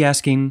 You might be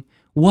asking,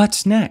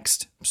 what's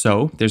next?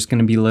 So there's going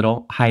to be a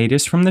little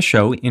hiatus from the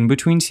show in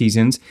between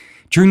seasons,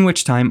 during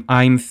which time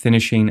I'm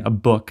finishing a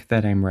book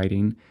that I'm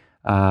writing.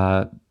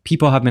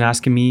 People have been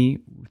asking me,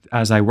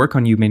 as I work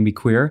on You Made Me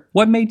Queer,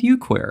 what made you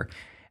queer?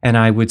 And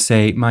I would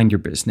say, mind your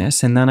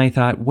business. And then I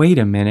thought, wait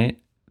a minute,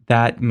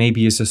 that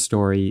maybe is a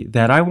story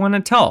that I want to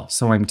tell,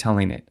 so I'm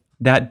telling it.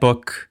 That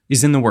book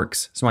is in the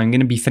works, so I'm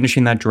going to be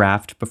finishing that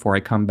draft before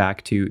I come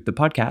back to the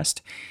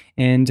podcast,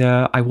 and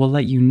I will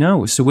let you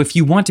know. So if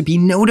you want to be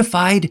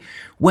notified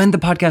when the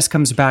podcast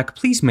comes back,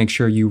 please make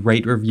sure you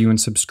rate, review,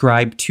 and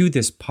subscribe to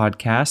this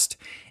podcast,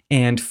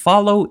 and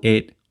follow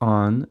it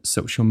on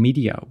social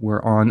media.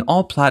 We're on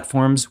all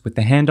platforms with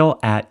the handle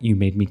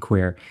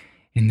 @YouMadeMeQueer.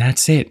 And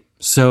that's it.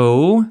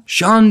 So,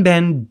 Sean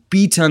Ben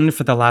Beaton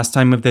for the last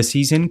time of the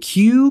season.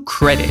 Cue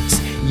credits.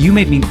 You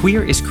Made Me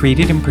Queer is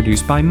created and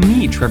produced by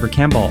me, Trevor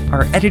Campbell.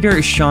 Our editor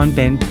is Sean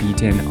Ben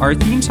Beaton. Our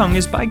theme song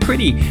is by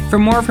Critty. For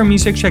more of our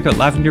music, check out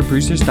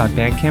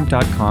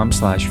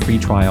lavenderbruisers.bandcamp.com/free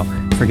trial.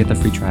 Forget the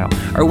free trial.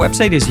 Our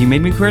website is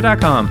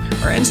youmademequeer.com.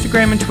 Our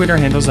Instagram and Twitter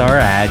handles are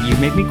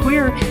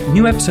 @YouMadeMeQueer.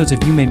 New episodes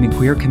of You Made Me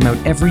Queer come out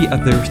every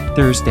other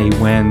Thursday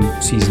when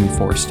season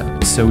 4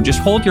 starts. So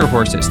just hold your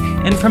horses.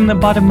 And from the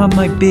bottom of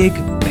my big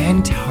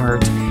bent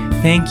heart,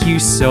 thank you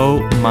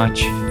so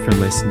much for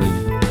listening.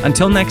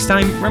 Until next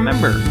time,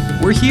 remember,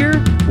 we're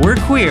here, we're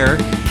queer,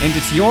 and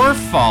it's your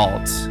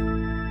fault.